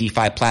lead at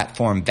DeFi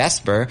platform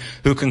Vesper,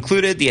 who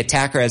concluded the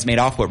attacker has made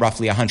off with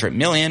roughly 100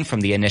 million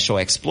from the the initial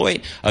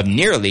exploit of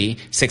nearly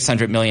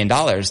 $600 million.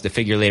 The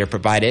figure later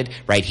provided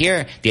right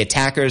here. The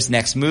attackers'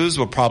 next moves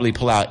will probably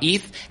pull out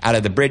ETH out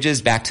of the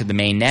bridges back to the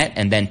main net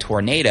and then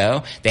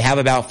Tornado. They have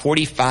about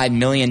 $45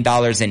 million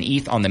in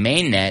ETH on the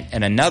main net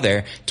and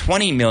another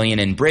 $20 million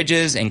in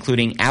bridges,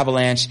 including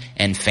Avalanche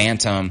and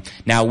Phantom.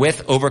 Now,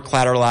 with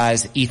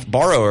over-collateralized ETH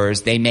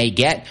borrowers, they may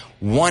get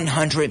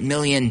 $100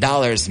 million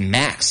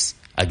max.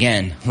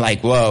 Again,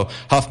 like, whoa.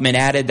 Huffman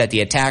added that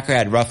the attacker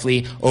had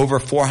roughly over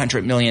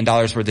 $400 million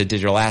worth of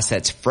digital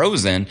assets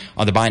frozen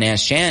on the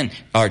Binance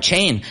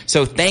chain.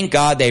 So thank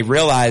God they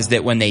realized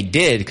that when they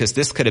did, because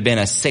this could have been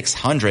a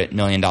 $600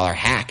 million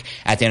hack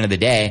at the end of the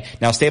day.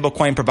 Now,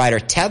 stablecoin provider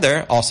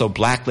Tether also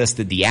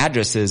blacklisted the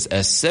addresses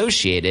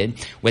associated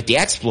with the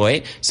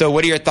exploit. So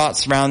what are your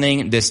thoughts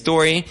surrounding this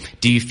story?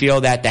 Do you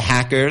feel that the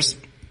hackers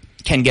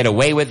can get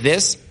away with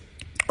this?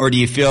 Or do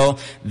you feel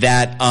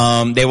that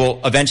they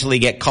will eventually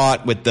get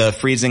caught with the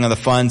freezing of the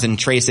funds and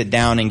trace it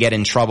down and get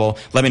in trouble?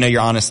 Let me know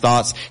your honest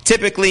thoughts.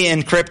 Typically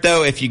in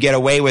crypto, if you get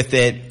away with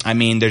it, I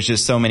mean, there's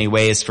just so many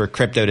ways for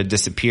crypto to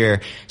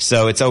disappear.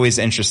 So it's always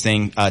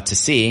interesting to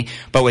see.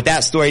 But with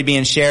that story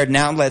being shared,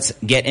 now let's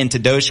get into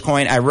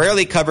Dogecoin. I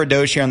rarely cover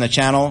Doge here on the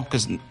channel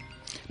because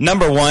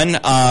number one,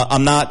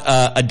 I'm not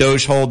a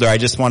Doge holder. I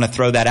just want to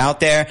throw that out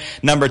there.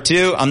 Number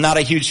two, I'm not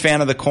a huge fan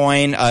of the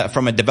coin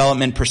from a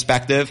development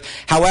perspective.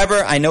 However,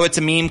 I know it's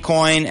a meme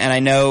coin, and I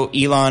know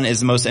Elon is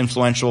the most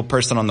influential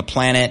person on the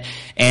planet.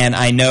 And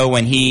I know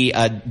when he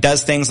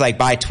does things like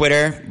buy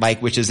Twitter,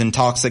 like which is in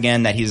talks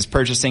again, that he's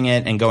purchasing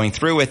it and going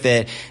through with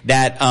it,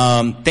 that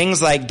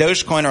things like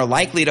Dogecoin are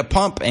likely to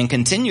pump and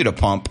continue to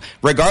pump,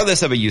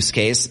 regardless of a use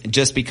case,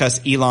 just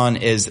because Elon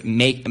is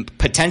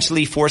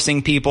potentially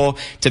forcing people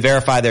to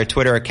verify their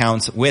Twitter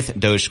accounts with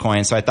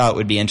Dogecoin. So I thought it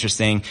would be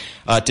interesting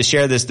to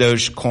share this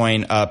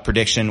Dogecoin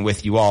prediction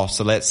with you all.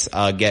 So let's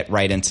get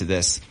right into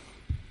this.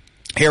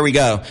 Here we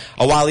go.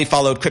 A widely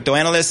followed crypto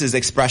analyst is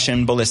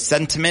expressing bullish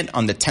sentiment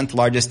on the 10th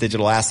largest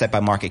digital asset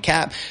by market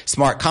cap.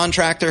 Smart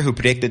Contractor, who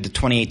predicted the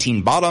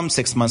 2018 bottom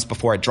 6 months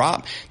before it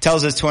dropped,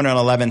 tells his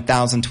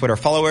 211,000 Twitter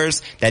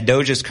followers that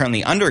Doge is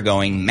currently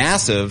undergoing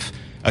massive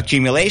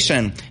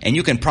accumulation, and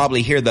you can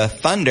probably hear the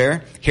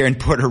thunder here in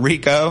Puerto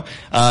Rico.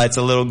 It's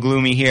a little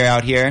gloomy here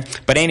out here.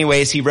 But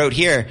anyways, he wrote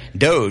here,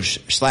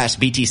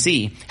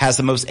 Doge/BTC has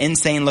the most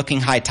insane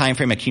looking high time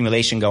frame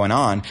accumulation going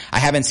on. I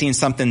haven't seen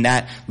something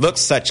that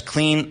looks such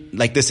clean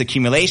like this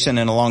accumulation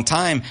in a long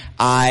time.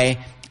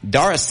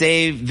 Dare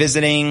say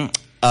revisiting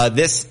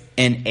this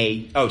in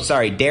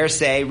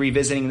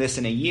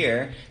a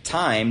year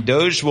time,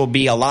 Doge will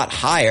be a lot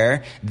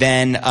higher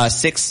than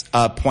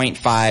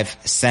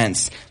 6.5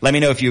 cents. Let me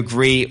know if you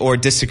agree or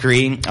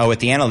disagree with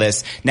the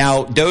analyst.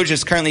 Now, Doge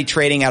is currently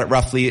trading at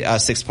roughly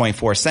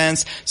 6.4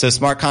 cents. So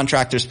Smart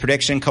Contractor's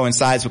prediction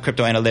coincides with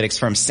crypto analytics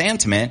firm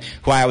Santiment,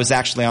 who I was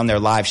actually on their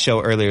live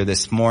show earlier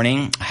this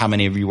morning. How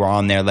many of you were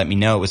on there? Let me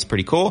know. It was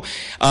pretty cool.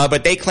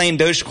 But they claim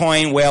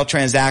Dogecoin whale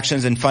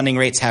transactions and funding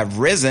rates have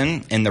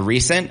risen in the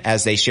recent,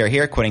 as they share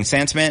here, quoting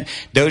Santiment.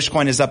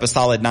 Dogecoin is up a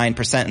solid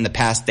 9% in the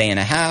past day and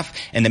a half.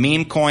 And the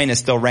meme coin is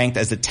still ranked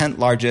as the 10th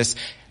largest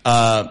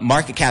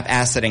market cap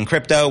asset in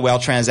crypto. Whale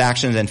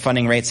transactions and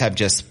funding rates have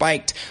just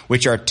spiked,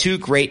 which are two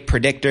great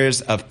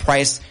predictors of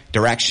price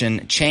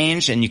direction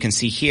change. And you can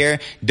see here,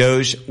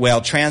 Doge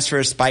whale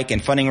transfers spike in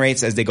funding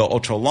rates as they go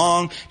ultra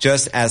long,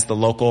 just as the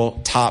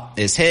local top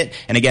is hit.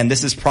 And again,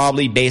 this is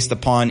probably based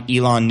upon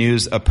Elon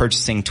news of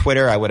purchasing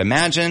Twitter, I would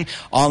imagine.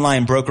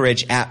 Online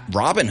brokerage app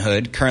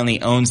Robinhood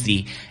currently owns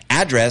the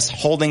address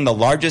holding the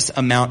largest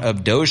amount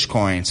of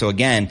Dogecoin. So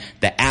again,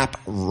 the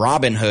app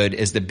Robinhood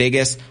is the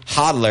biggest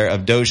hodler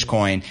of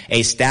Dogecoin,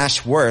 a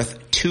stash worth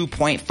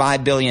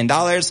 $2.5 billion,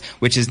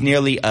 which is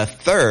nearly a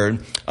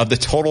third of the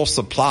total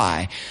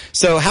supply.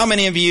 So how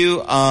many of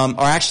you are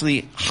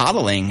actually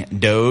hodling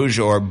Doge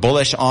or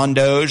bullish on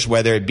Doge,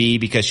 whether it be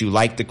because you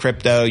like the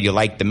crypto, you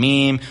like the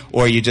meme,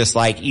 or you just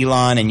like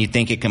Elon and you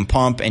think it can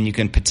pump and you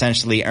can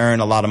potentially earn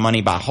a lot of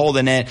money by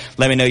holding it?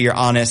 Let me know your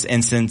honest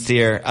and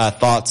sincere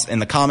thoughts in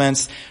the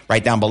comments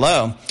right down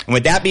below. And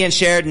with that being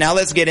shared, now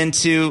let's get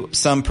into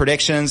some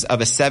predictions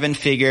of a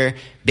 7-figure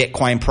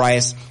Bitcoin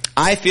price.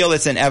 I feel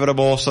it's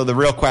inevitable. So the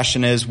real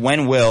question is,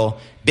 when will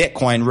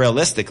Bitcoin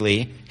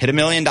realistically hit $1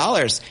 million?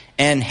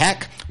 And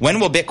heck,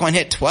 when will Bitcoin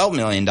hit $12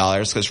 million?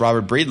 Because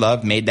Robert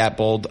Breedlove made that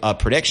bold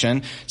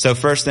prediction. So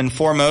first and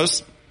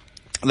foremost,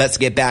 let's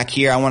get back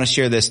here. I want to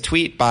share this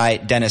tweet by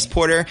Dennis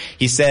Porter.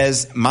 He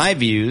says, my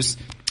views,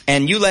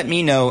 and you let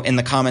me know in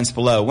the comments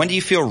below, when do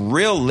you feel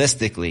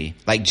realistically,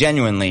 like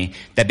genuinely,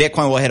 that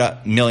Bitcoin will hit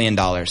 $1 million?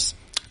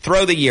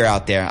 Throw the year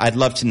out there. I'd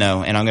love to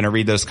know, and I'm going to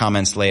read those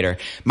comments later.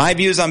 My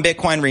views on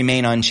Bitcoin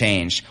remain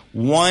unchanged.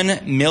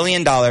 $1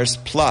 million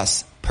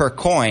plus per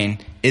coin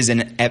is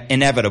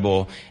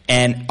inevitable.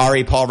 And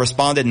Ari Paul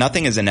responded,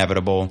 nothing is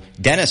inevitable.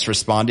 Dennis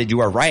responded,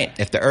 you are right.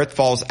 If the earth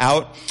falls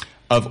out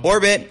of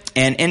orbit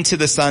and into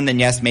the sun, then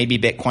yes, maybe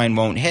Bitcoin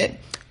won't hit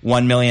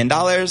 $1 million.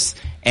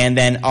 And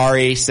then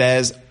Ari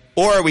says,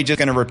 Or are we just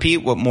going to repeat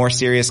what more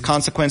serious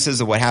consequences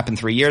of what happened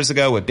 3 years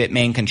ago with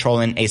Bitmain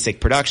controlling ASIC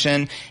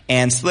production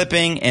and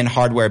slipping in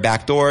hardware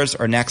backdoors?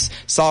 Or next,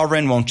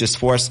 Sovereign won't just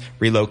force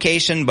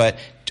relocation, but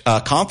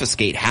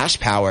confiscate hash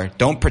power.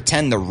 Don't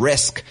pretend the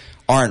risk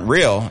aren't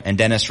real. And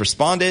Dennis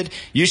responded,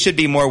 you should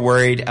be more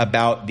worried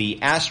about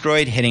the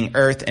asteroid hitting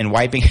Earth and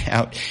wiping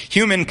out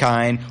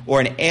humankind,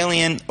 or an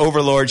alien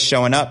overlord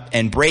showing up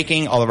and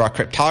breaking all of our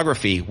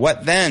cryptography.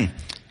 What then?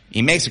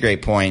 He makes a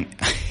great point.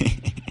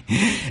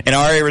 And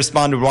Ari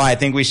responded, why I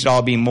think we should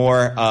all be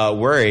more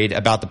worried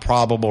about the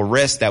probable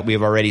risk that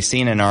we've already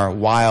seen in our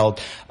world,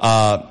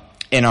 I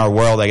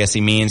guess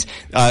he means.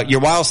 Your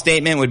wild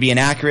statement would be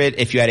inaccurate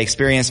if you had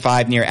experienced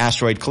 5 near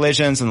asteroid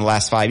collisions in the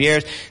last 5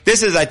 years.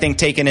 This is, I think,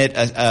 taking it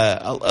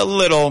a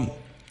little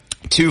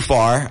too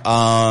far.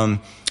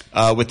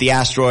 With the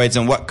asteroids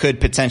and what could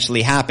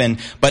potentially happen.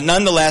 But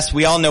nonetheless,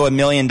 we all know $1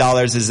 million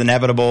is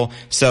inevitable.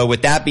 So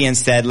with that being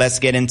said, let's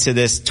get into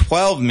this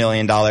 $12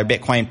 million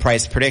Bitcoin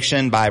price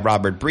prediction by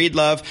Robert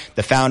Breedlove,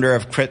 the founder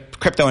of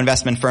crypto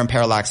investment firm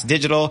Parallax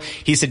Digital.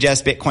 He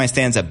suggests Bitcoin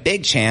stands a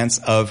big chance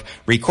of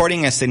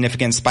recording a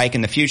significant spike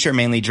in the future,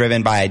 mainly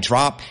driven by a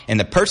drop in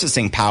the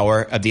purchasing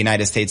power of the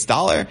United States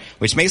dollar,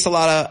 which makes a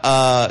lot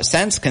of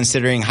sense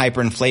considering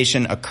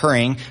hyperinflation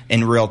occurring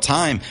in real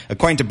time.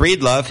 According to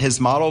Breedlove,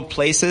 his model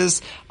places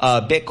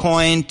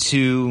Bitcoin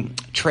to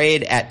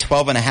trade at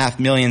 12.5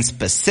 million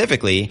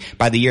specifically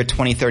by the year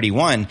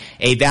 2031,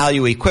 a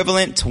value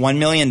equivalent to $1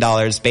 million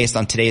based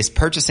on today's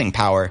purchasing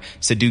power.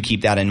 So do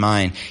keep that in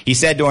mind. He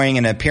said during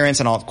an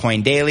appearance on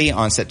Altcoin Daily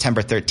on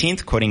September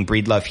 13th, quoting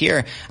Breedlove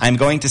here, I'm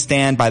going to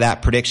stand by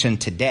that prediction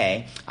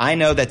today. I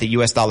know that the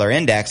US dollar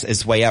index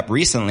is way up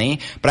recently,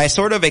 but I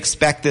sort of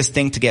expect this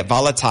thing to get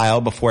volatile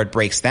before it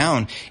breaks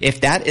down.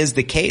 If that is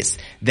the case,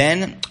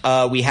 then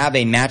we have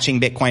a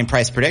matching Bitcoin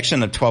price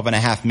prediction of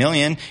 12.5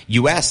 million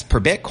US per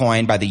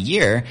Bitcoin by the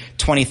year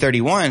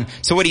 2031.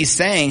 So what he's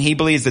saying, he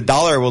believes the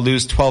dollar will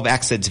lose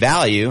 12x its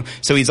value.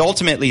 So he's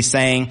ultimately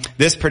saying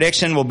this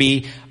prediction will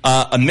be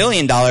 $1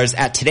 million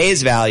at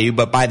today's value,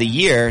 but by the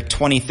year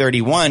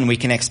 2031, we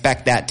can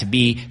expect that to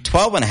be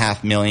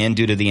 12.5 million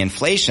due to the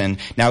inflation.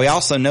 Now he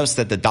also notes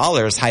that the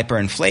dollar is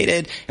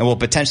hyperinflated and will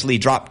potentially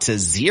drop to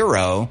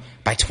zero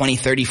by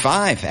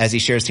 2035, as he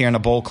shares here in a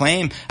bold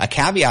claim. A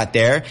caveat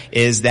there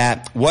is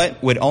that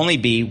what would only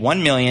be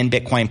 1 million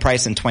Bitcoin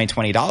price in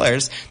 2020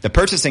 dollars, the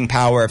purchasing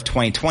power of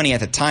 2020 at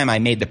the time I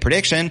made the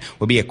prediction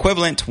would be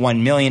equivalent to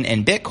 1 million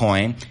in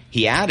Bitcoin,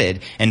 he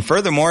added. And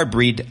furthermore,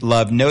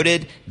 Breedlove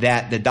noted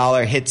that the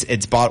dollar hits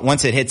its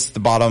once it hits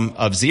the bottom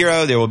of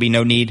zero, there will be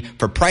no need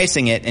for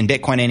pricing it in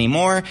Bitcoin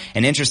anymore.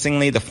 And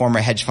interestingly, the former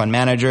hedge fund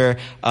manager,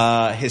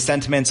 his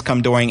sentiments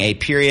come during a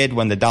period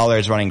when the dollar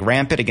is running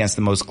rampant against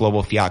the most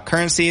global fiat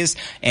currencies.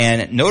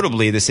 And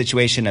notably, the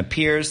situation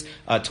appears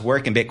to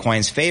work in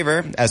Bitcoin's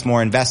favor as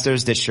more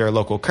investors ditch their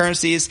local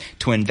currencies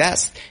to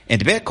invest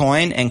into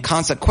Bitcoin. And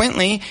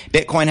consequently,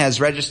 Bitcoin has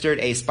registered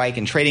a spike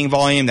in trading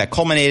volume that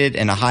culminated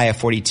in a high of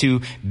 42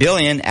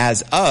 billion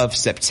as of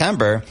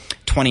September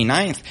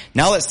 29th.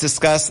 Now let's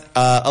discuss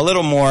a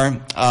little more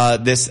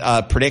this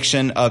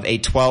prediction of a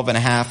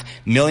 $12.5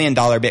 million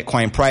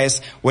Bitcoin price.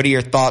 What are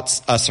your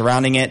thoughts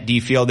surrounding it? Do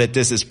you feel that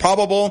this is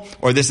probable,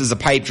 or this is a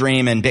pipe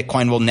dream and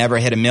Bitcoin will never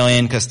hit 1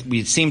 million? Because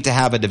we seem to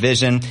have a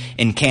division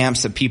in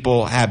camps of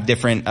people have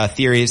different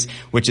theories,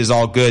 which is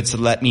all good. So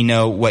let me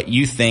know what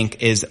you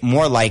think is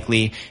more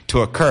likely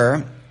to occur.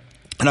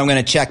 And I'm going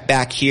to check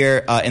back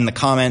here in the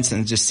comments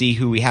and just see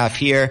who we have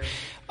here.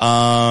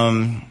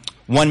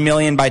 1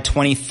 million by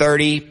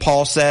 2030,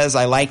 Paul says,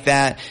 I like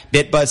that.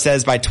 BitBud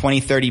says by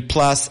 2030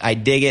 plus, I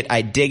dig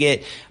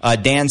it.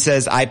 Dan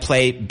says, I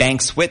play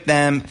banks with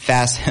them,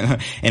 fast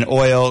and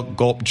oil,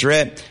 gulp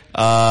drip.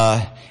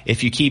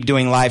 If you keep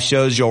doing live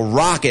shows, you'll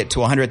rock it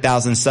to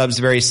 100,000 subs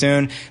very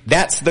soon.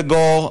 That's the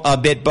goal,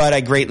 BitBud. I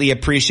greatly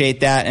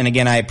appreciate that. And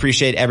again, I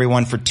appreciate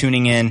everyone for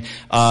tuning in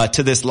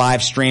to this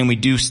live stream. We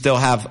do still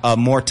have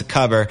more to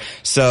cover.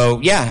 So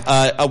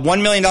yeah, a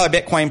 $1 million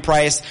Bitcoin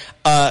price.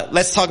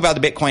 Let's talk about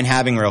the Bitcoin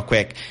halving real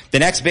quick. The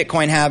next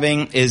Bitcoin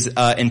halving is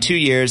in 2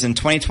 years, in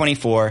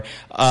 2024.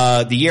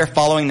 The year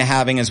following the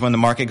halving is when the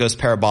market goes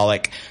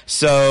parabolic.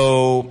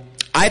 So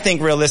I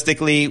think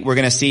realistically, we're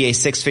going to see a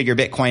 6-figure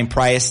Bitcoin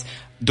price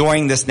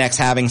during this next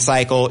halving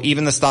cycle.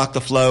 Even the Stock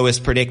to Flow is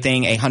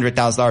predicting a $100,000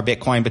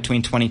 Bitcoin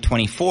between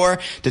 2024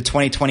 to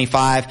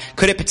 2025.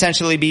 Could it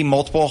potentially be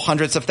multiple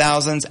hundreds of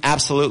thousands?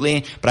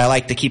 Absolutely. But I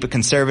like to keep it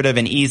conservative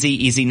and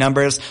easy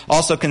numbers.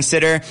 Also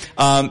consider,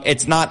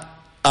 it's not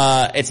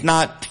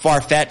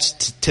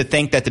far-fetched to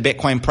think that the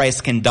Bitcoin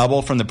price can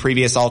double from the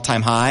previous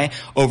all-time high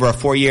over a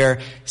 4-year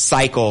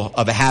cycle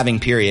of a halving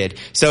period.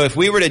 So if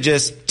we were to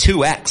just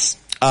 2x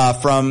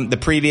from the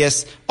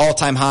previous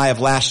all-time high of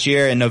last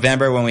year in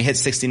November when we hit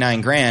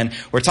 69 grand.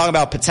 We're talking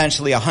about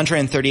potentially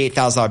 $138,000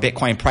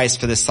 Bitcoin price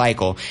for this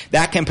cycle.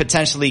 That can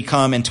potentially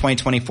come in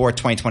 2024,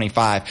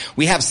 2025.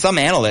 We have some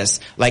analysts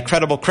like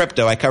Credible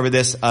Crypto. I covered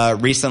this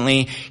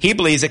recently. He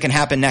believes it can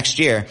happen next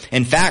year.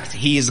 In fact,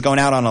 he's going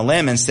out on a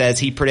limb and says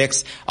he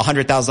predicts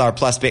 $100,000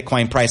 plus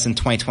Bitcoin price in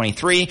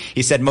 2023.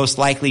 He said most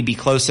likely be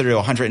closer to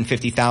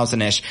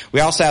 150,000-ish. We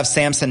also have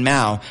Samson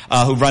Mao,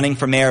 who running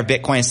for mayor of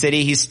Bitcoin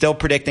City. He's still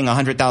predicting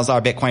 $100,000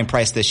 Bitcoin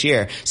price this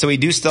year. So we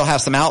do still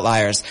have some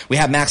outliers. We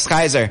have Max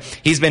Kaiser.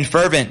 He's been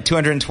fervent,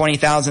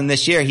 220,000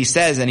 this year, he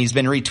says, and he's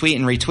been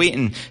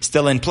retweeting,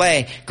 still in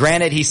play.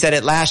 Granted, he said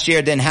it last year,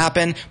 it didn't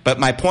happen, but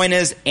my point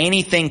is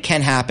anything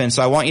can happen,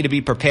 so I want you to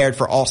be prepared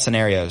for all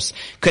scenarios.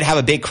 Could have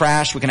a big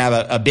crash, we can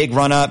have a big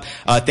run up,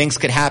 things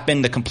could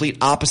happen the complete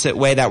opposite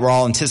way that we're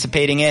all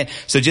anticipating it.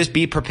 So just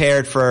be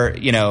prepared for,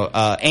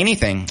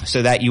 anything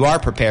so that you are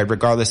prepared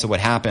regardless of what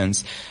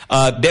happens.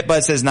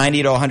 BitBuzz says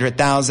 90 to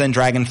 100,000.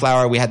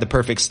 Dragonflower, we had the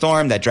perfect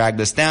storm that dragged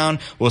us down.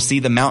 We'll see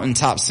the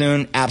mountaintop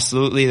soon.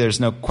 Absolutely. There's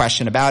no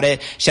question about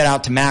it. Shout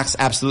out to Max.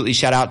 Absolutely.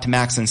 Shout out to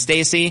Max and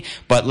Stacy.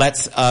 But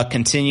let's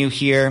continue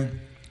here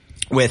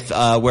with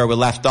where we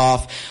left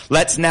off.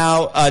 Let's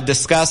now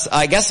discuss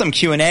I guess some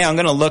Q&A. I'm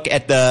going to look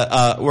at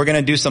we're going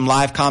to do some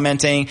live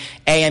commenting.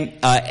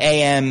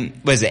 AMA,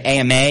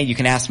 you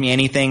can ask me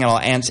anything and I'll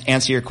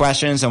answer your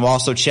questions, and we'll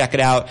also check it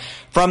out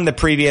from the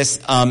previous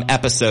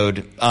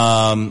episode.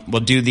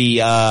 We'll do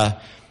the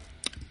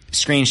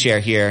screen share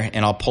here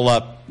and I'll pull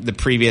up the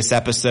previous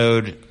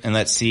episode and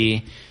let's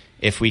see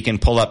if we can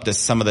pull up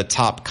some of the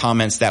top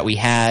comments that we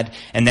had,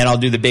 and then I'll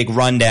do the big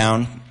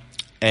rundown.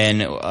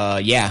 And,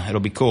 it'll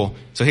be cool.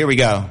 So here we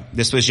go.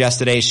 This was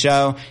yesterday's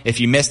show.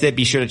 If you missed it,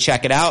 be sure to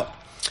check it out.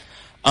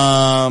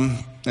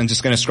 I'm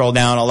just going to scroll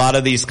down. A lot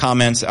of these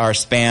comments are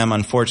spam.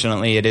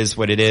 Unfortunately, it is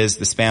what it is.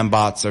 The spam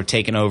bots are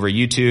taking over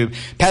YouTube.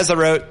 Pezza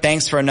wrote,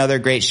 thanks for another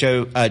great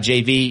show,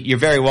 JV. You're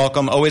very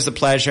welcome. Always a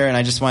pleasure. And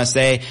I just want to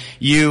say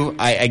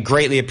I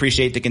greatly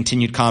appreciate the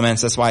continued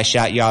comments. That's why I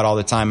shout you out all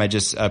the time. I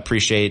just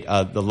appreciate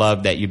the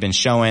love that you've been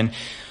showing.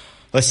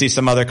 Let's see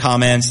some other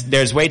comments.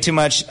 There's way too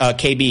much,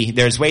 KB,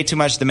 there's way too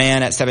much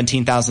demand at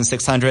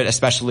 17,600,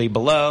 especially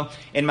below.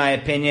 In my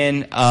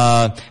opinion,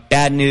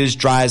 bad news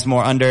drives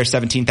more under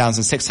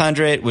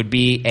 17,600 would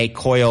be a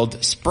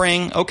coiled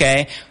spring.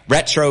 Okay.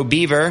 Retro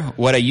Beaver,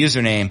 what a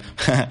username.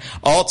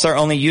 Alts are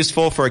only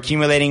useful for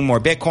accumulating more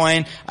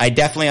Bitcoin. I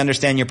definitely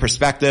understand your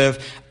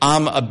perspective.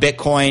 I'm a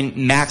Bitcoin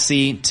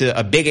maxi to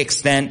a big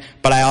extent,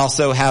 but I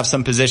also have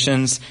some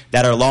positions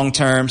that are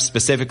long-term,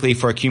 specifically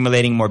for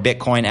accumulating more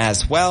Bitcoin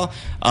as well.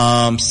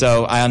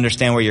 So I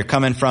understand where you're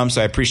coming from,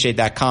 so I appreciate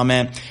that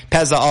comment.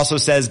 Pezza also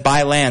says,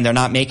 buy land, they're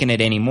not making it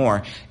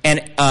anymore.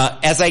 And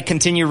as I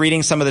continue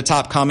reading some of the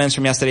top comments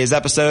from yesterday's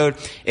episode,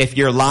 if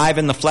you're live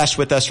in the flesh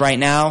with us right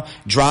now,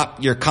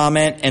 drop your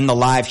comment in the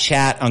live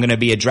chat. I'm going to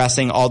be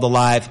addressing all the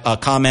live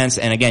comments,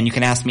 and again, you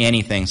can ask me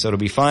anything, so it'll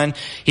be fun.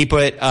 He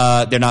put,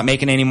 they're not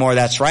making it anymore.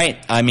 That's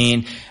right. I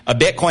mean, a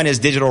Bitcoin is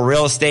digital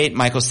real estate.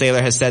 Michael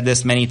Saylor has said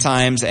this many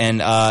times,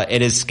 and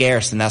it is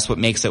scarce, and that's what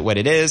makes it what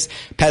it is.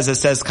 Pezza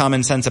says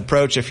common sense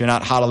approach. If you're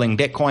not hodling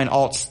Bitcoin,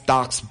 alts,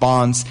 stocks,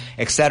 bonds,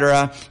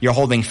 etc., you're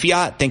holding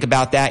fiat. Think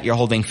about that. You're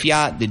holding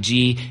fiat. The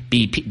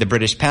GBP, the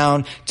British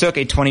pound, took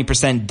a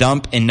 20%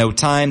 dump in no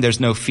time.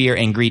 There's no fear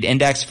and greed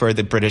index for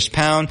the British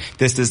pound.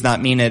 This does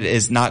not mean it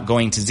is not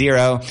going to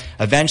zero.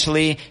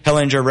 Eventually,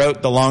 Hillinger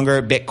wrote, the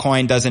longer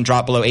Bitcoin doesn't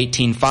drop below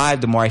 18.5,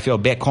 the more I feel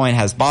Bitcoin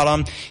has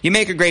bottomed. You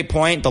make a great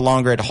point. The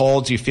longer it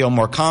holds, you feel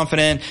more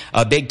confident.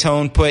 Big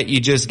Tone put, you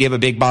just give a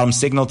big bottom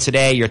signal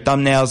today. Your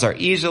thumbnails are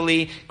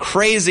easily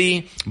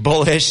crazy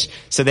bullish.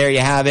 So there you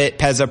have it.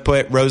 Pezza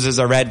put, roses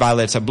are red,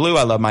 violets are blue.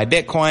 I love my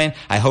Bitcoin.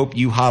 I hope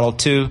you hodl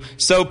too.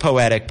 So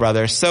poetic,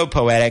 brother. So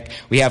poetic.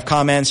 We have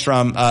comments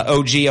from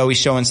OG, always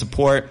showing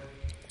support.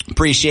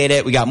 Appreciate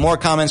it. We got more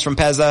comments from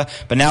Pezza,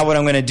 but now what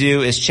I'm going to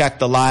do is check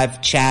the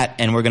live chat,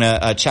 and we're going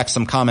to check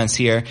some comments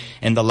here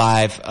in the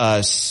live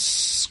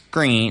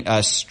stream.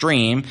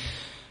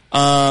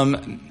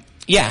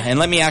 And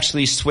let me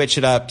actually switch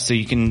it up so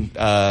you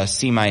can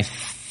see my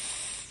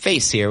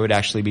face here. It would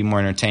actually be more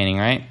entertaining,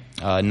 right?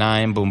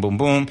 9, boom, boom,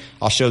 boom.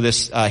 I'll show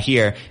this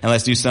here, and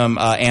let's do some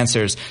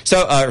answers.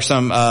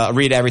 So,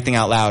 read everything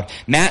out loud.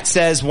 Matt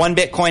says 1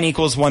 Bitcoin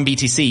equals 1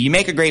 BTC. You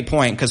make a great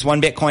point, because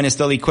 1 Bitcoin is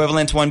still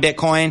equivalent to 1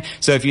 Bitcoin.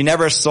 So if you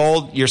never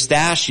sold your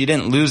stash, you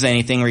didn't lose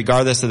anything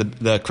regardless of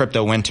the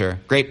crypto winter.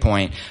 Great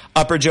point.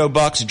 Upper Joe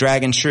Bucks,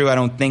 Dragon True, I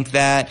don't think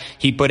that.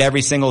 He put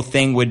every single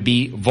thing would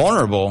be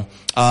vulnerable.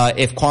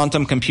 If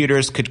quantum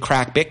computers could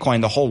crack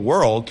Bitcoin, the whole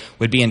world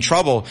would be in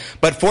trouble.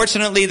 But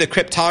fortunately, the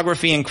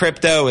cryptography in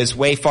crypto is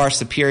way far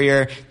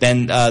superior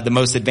than the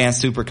most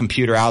advanced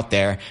supercomputer out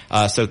there.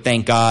 So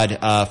thank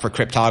God for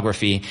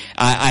cryptography.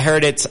 I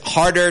heard it's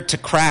harder to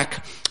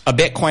crack a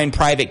Bitcoin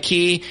private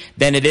key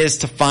than it is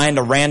to find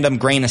a random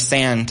grain of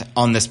sand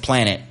on this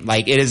planet.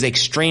 Like, it is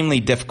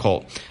extremely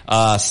difficult.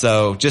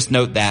 So just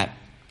note that.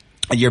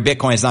 your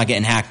Bitcoin is not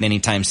getting hacked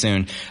anytime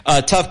soon.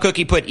 Tough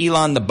Cookie put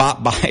Elon the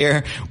bot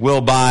buyer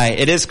will buy.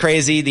 It is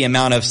crazy the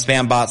amount of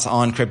spam bots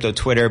on crypto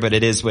Twitter, but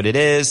it is what it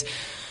is.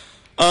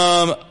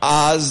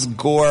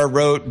 Osgore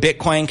wrote,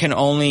 Bitcoin can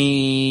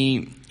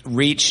only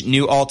reach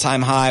new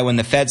all-time high when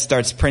the Fed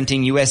starts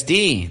printing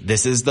USD.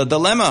 This is the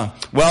dilemma.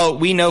 Well,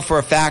 we know for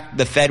a fact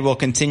the Fed will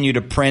continue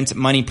to print.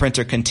 Money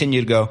printer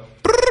continue to go.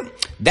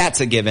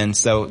 That's a given.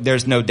 So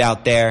there's no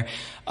doubt there.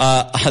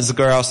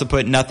 Oscar also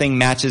put, nothing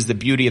matches the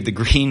beauty of the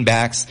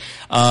greenbacks.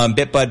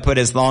 Bitbud put,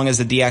 as long as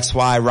the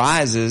DXY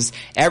rises,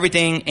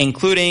 everything,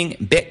 including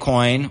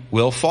Bitcoin,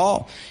 will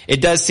fall.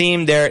 It does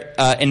seem they're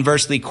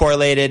inversely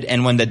correlated,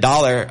 and when the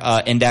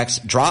dollar index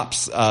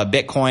drops,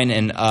 Bitcoin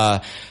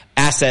and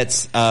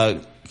assets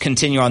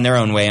continue on their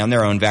own way, on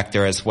their own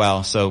vector as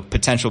well. So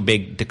potential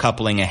big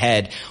decoupling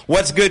ahead.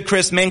 What's good,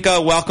 Chris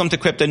Minka? Welcome to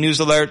Crypto News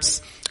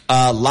Alerts.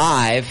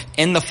 Live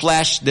in the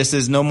flesh. This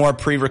is no more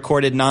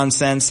pre-recorded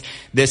nonsense.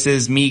 This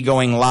is me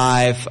going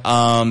live,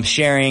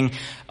 sharing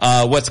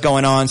what's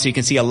going on, so you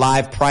can see a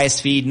live price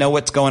feed, know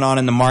what's going on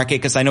in the market,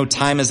 because I know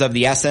time is of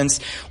the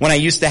essence. When I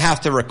used to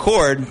have to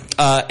record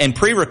and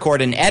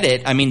pre-record and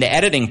edit, I mean, the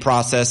editing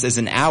process is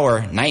an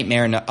hour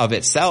nightmare of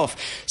itself.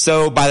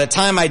 So by the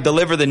time I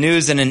deliver the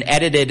news in an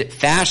edited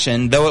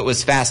fashion, though it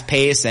was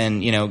fast-paced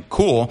and, you know,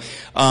 cool,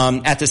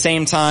 at the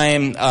same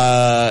time,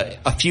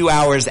 a few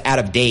hours out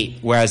of date,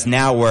 whereas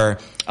now we're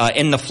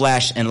in the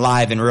flesh and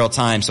live in real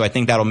time. So I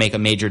think that'll make a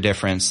major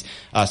difference.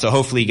 So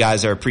hopefully you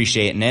guys are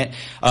appreciating it.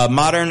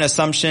 Modern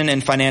assumption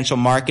in financial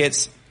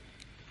markets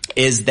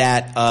is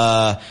that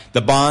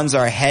the bonds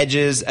are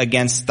hedges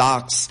against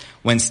stocks.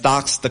 When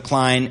stocks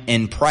decline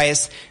in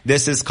price,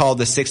 this is called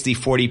the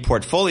 60-40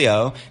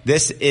 portfolio.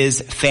 This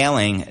is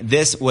failing.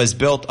 This was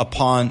built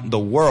upon the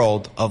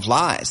world of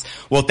lies.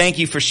 Well, thank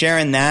you for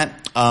sharing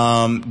that.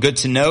 Good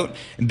to note.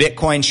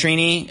 Bitcoin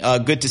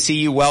Srini, good to see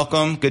you.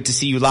 Welcome. Good to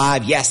see you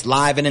live. Yes,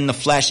 live and in the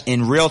flesh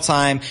in real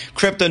time.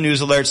 Crypto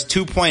News Alerts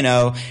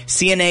 2.0.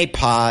 CNA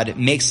Pod.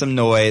 Make some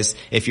noise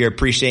if you're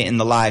appreciating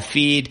the live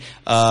feed.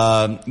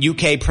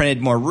 UK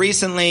printed more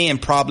recently and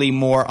probably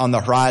more on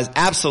the horizon.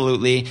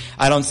 Absolutely.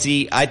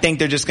 I think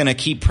they're just going to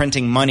keep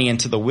printing money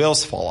until the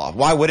wheels fall off.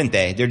 Why wouldn't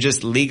they? They're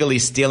just legally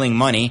stealing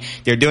money.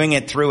 They're doing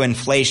it through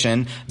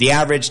inflation. The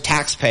average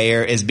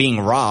taxpayer is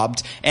being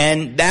robbed,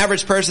 and the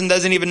average person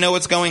doesn't even know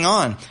what's going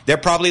on. They're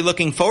probably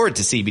looking forward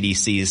to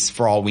CBDCs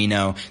for all we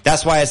know.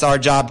 That's why it's our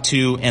job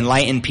to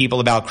enlighten people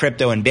about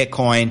crypto and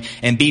Bitcoin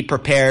and be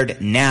prepared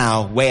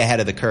now, way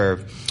ahead of the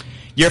curve.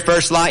 Your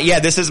first live, yeah,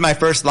 this is my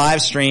first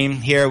live stream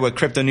here with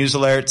Crypto News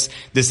Alerts.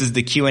 This is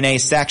the Q&A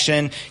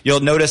section.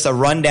 You'll notice a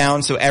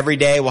rundown, so every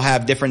day we'll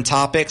have different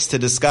topics to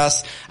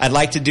discuss. I'd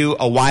like to do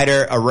a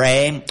wider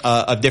array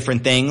of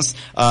different things.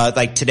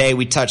 Like today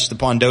we touched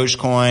upon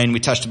Dogecoin, we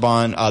touched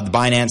upon the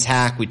Binance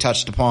hack, we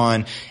touched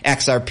upon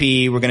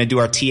XRP, we're going to do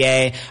our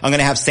TA. I'm going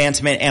to have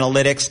Sentiment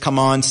Analytics come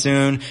on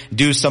soon,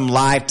 do some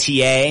live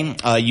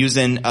TA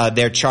using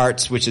their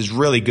charts, which is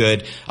really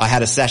good. I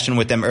had a session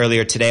with them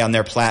earlier today on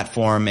their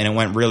platform, and it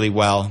went really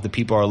well. The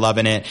people are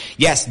loving it.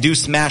 Yes, do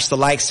smash the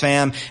likes,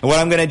 fam. And what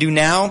I'm going to do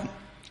now,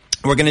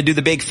 we're going to do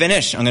the big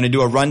finish. I'm going to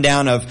do a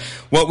rundown of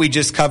what we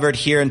just covered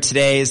here in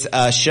today's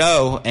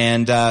show.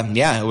 And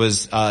yeah, it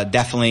was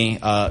definitely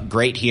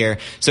great here.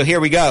 So here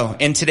we go.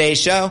 In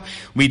today's show,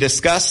 we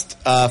discussed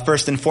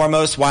first and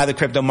foremost why the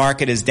crypto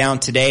market is down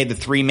today, the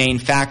three main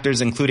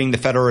factors, including the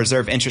Federal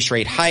Reserve interest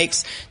rate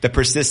hikes, the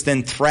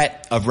persistent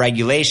threat of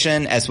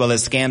regulation, as well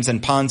as scams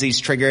and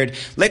Ponzi's triggered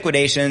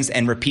liquidations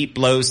and repeat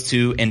blows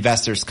to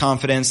investors'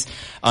 confidence.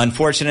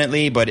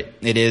 Unfortunately, but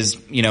it is,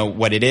 you know,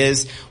 what it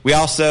is. We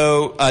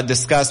also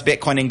discussed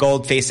Bitcoin and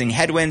gold facing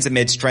headwinds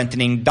amid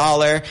strengthening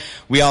dollar.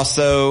 We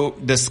also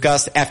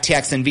discussed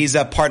FTX and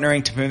Visa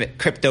partnering to permit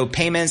crypto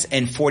payments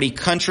in 40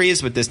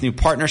 countries with this new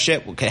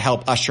partnership, which could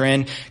help usher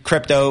in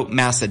crypto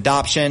mass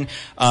adoption.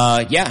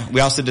 Yeah,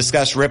 we also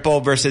discussed Ripple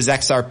versus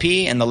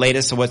XRP and the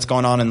latest of what's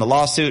going on in the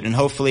lawsuit, and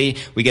hopefully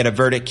we get a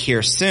verdict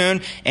here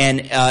soon.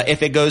 And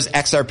if it goes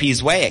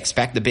XRP's way,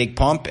 expect the big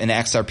pump in the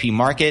XRP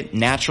market.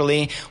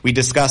 Naturally, we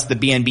discussed the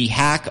BNB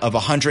hack of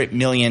 $100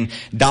 million,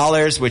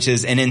 which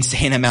is an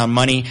insane amount of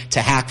money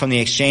to hack from the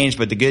exchange.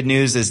 But the good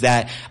news is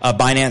that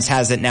Binance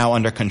has it now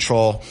under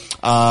control.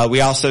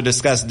 We also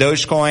discussed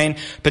Dogecoin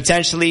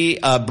potentially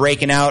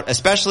breaking out,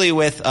 especially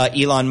with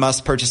Elon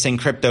Musk purchasing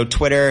crypto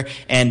Twitter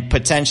and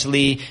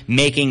potentially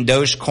making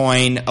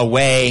Dogecoin a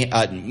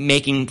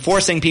way,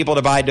 forcing people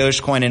to buy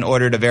Dogecoin in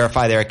order to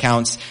verify their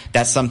accounts.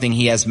 That's something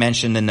he has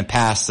mentioned in the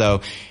past.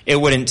 So it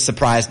wouldn't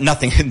surprise,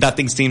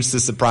 nothing seems to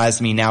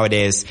surprise me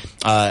nowadays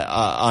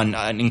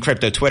in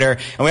crypto Twitter.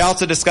 And we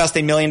also discussed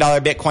 $1 million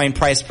Bitcoin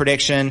price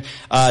prediction.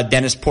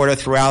 Dennis Porter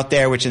threw out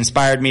there, which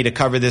inspired me to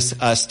cover this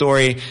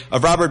story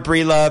of Robert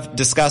Breedlove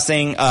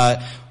discussing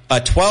a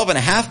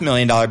 $12.5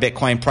 million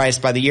Bitcoin price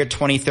by the year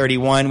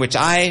 2031, which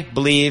I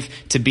believe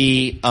to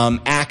be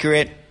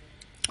accurate.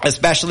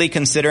 especially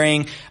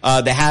considering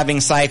the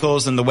halving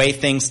cycles and the way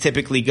things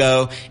typically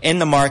go in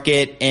the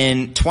market.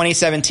 In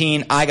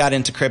 2017, I got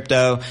into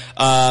crypto.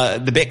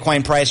 The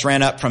Bitcoin price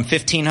ran up from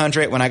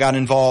 1,500 when I got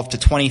involved to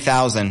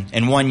 20,000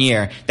 in 1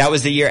 year. That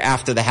was the year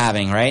after the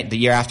halving, right? The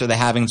year after the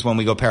halving is when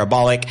we go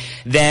parabolic.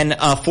 Then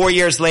 4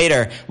 years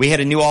later, we hit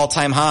a new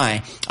all-time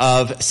high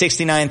of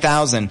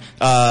 69,000,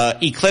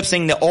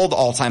 eclipsing the old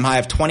all-time high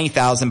of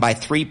 20,000 by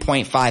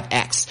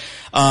 3.5x.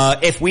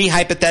 If we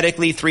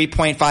hypothetically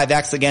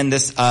 3.5x again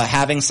this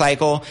halving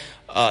cycle,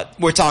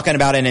 we're talking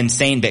about an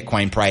insane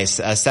Bitcoin price.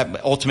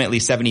 Ultimately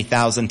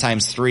 70,000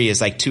 times 3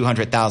 is like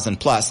 200,000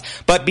 plus.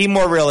 But be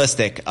more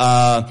realistic.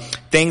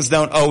 Things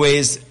don't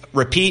always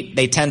repeat.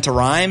 They tend to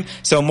rhyme.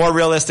 So a more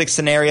realistic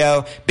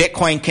scenario,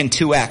 Bitcoin can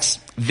 2x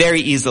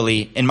very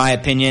easily, in my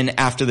opinion,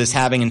 after this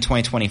halving in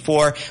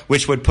 2024,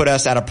 which would put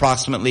us at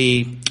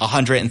approximately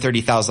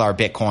 $130,000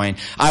 Bitcoin.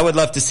 I would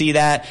love to see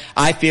that.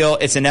 I feel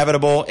it's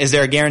inevitable. Is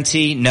there a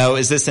guarantee? No.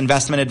 Is this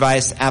investment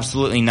advice?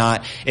 Absolutely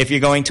not. If you're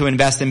going to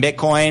invest in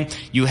Bitcoin,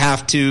 you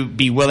have to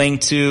be willing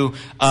to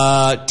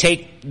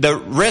take the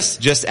risks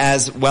just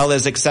as well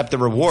as accept the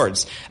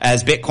rewards.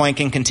 As Bitcoin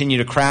can continue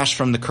to crash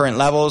from the current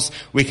levels,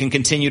 we can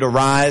continue to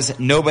rise.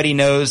 Nobody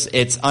knows.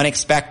 It's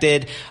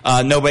unexpected.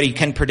 Nobody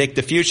can predict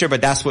the future, but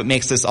that's what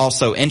makes this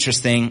also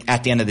interesting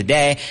at the end of the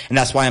day. And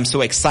that's why I'm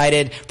so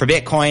excited for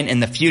Bitcoin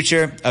and the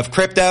future of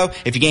crypto.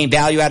 If you gain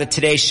value out of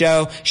today's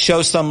show,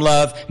 show some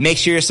love. Make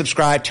sure you're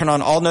subscribed. Turn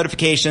on all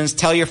notifications.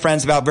 Tell your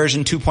friends about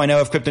version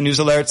 2.0 of Crypto News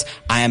Alerts.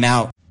 I am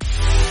out.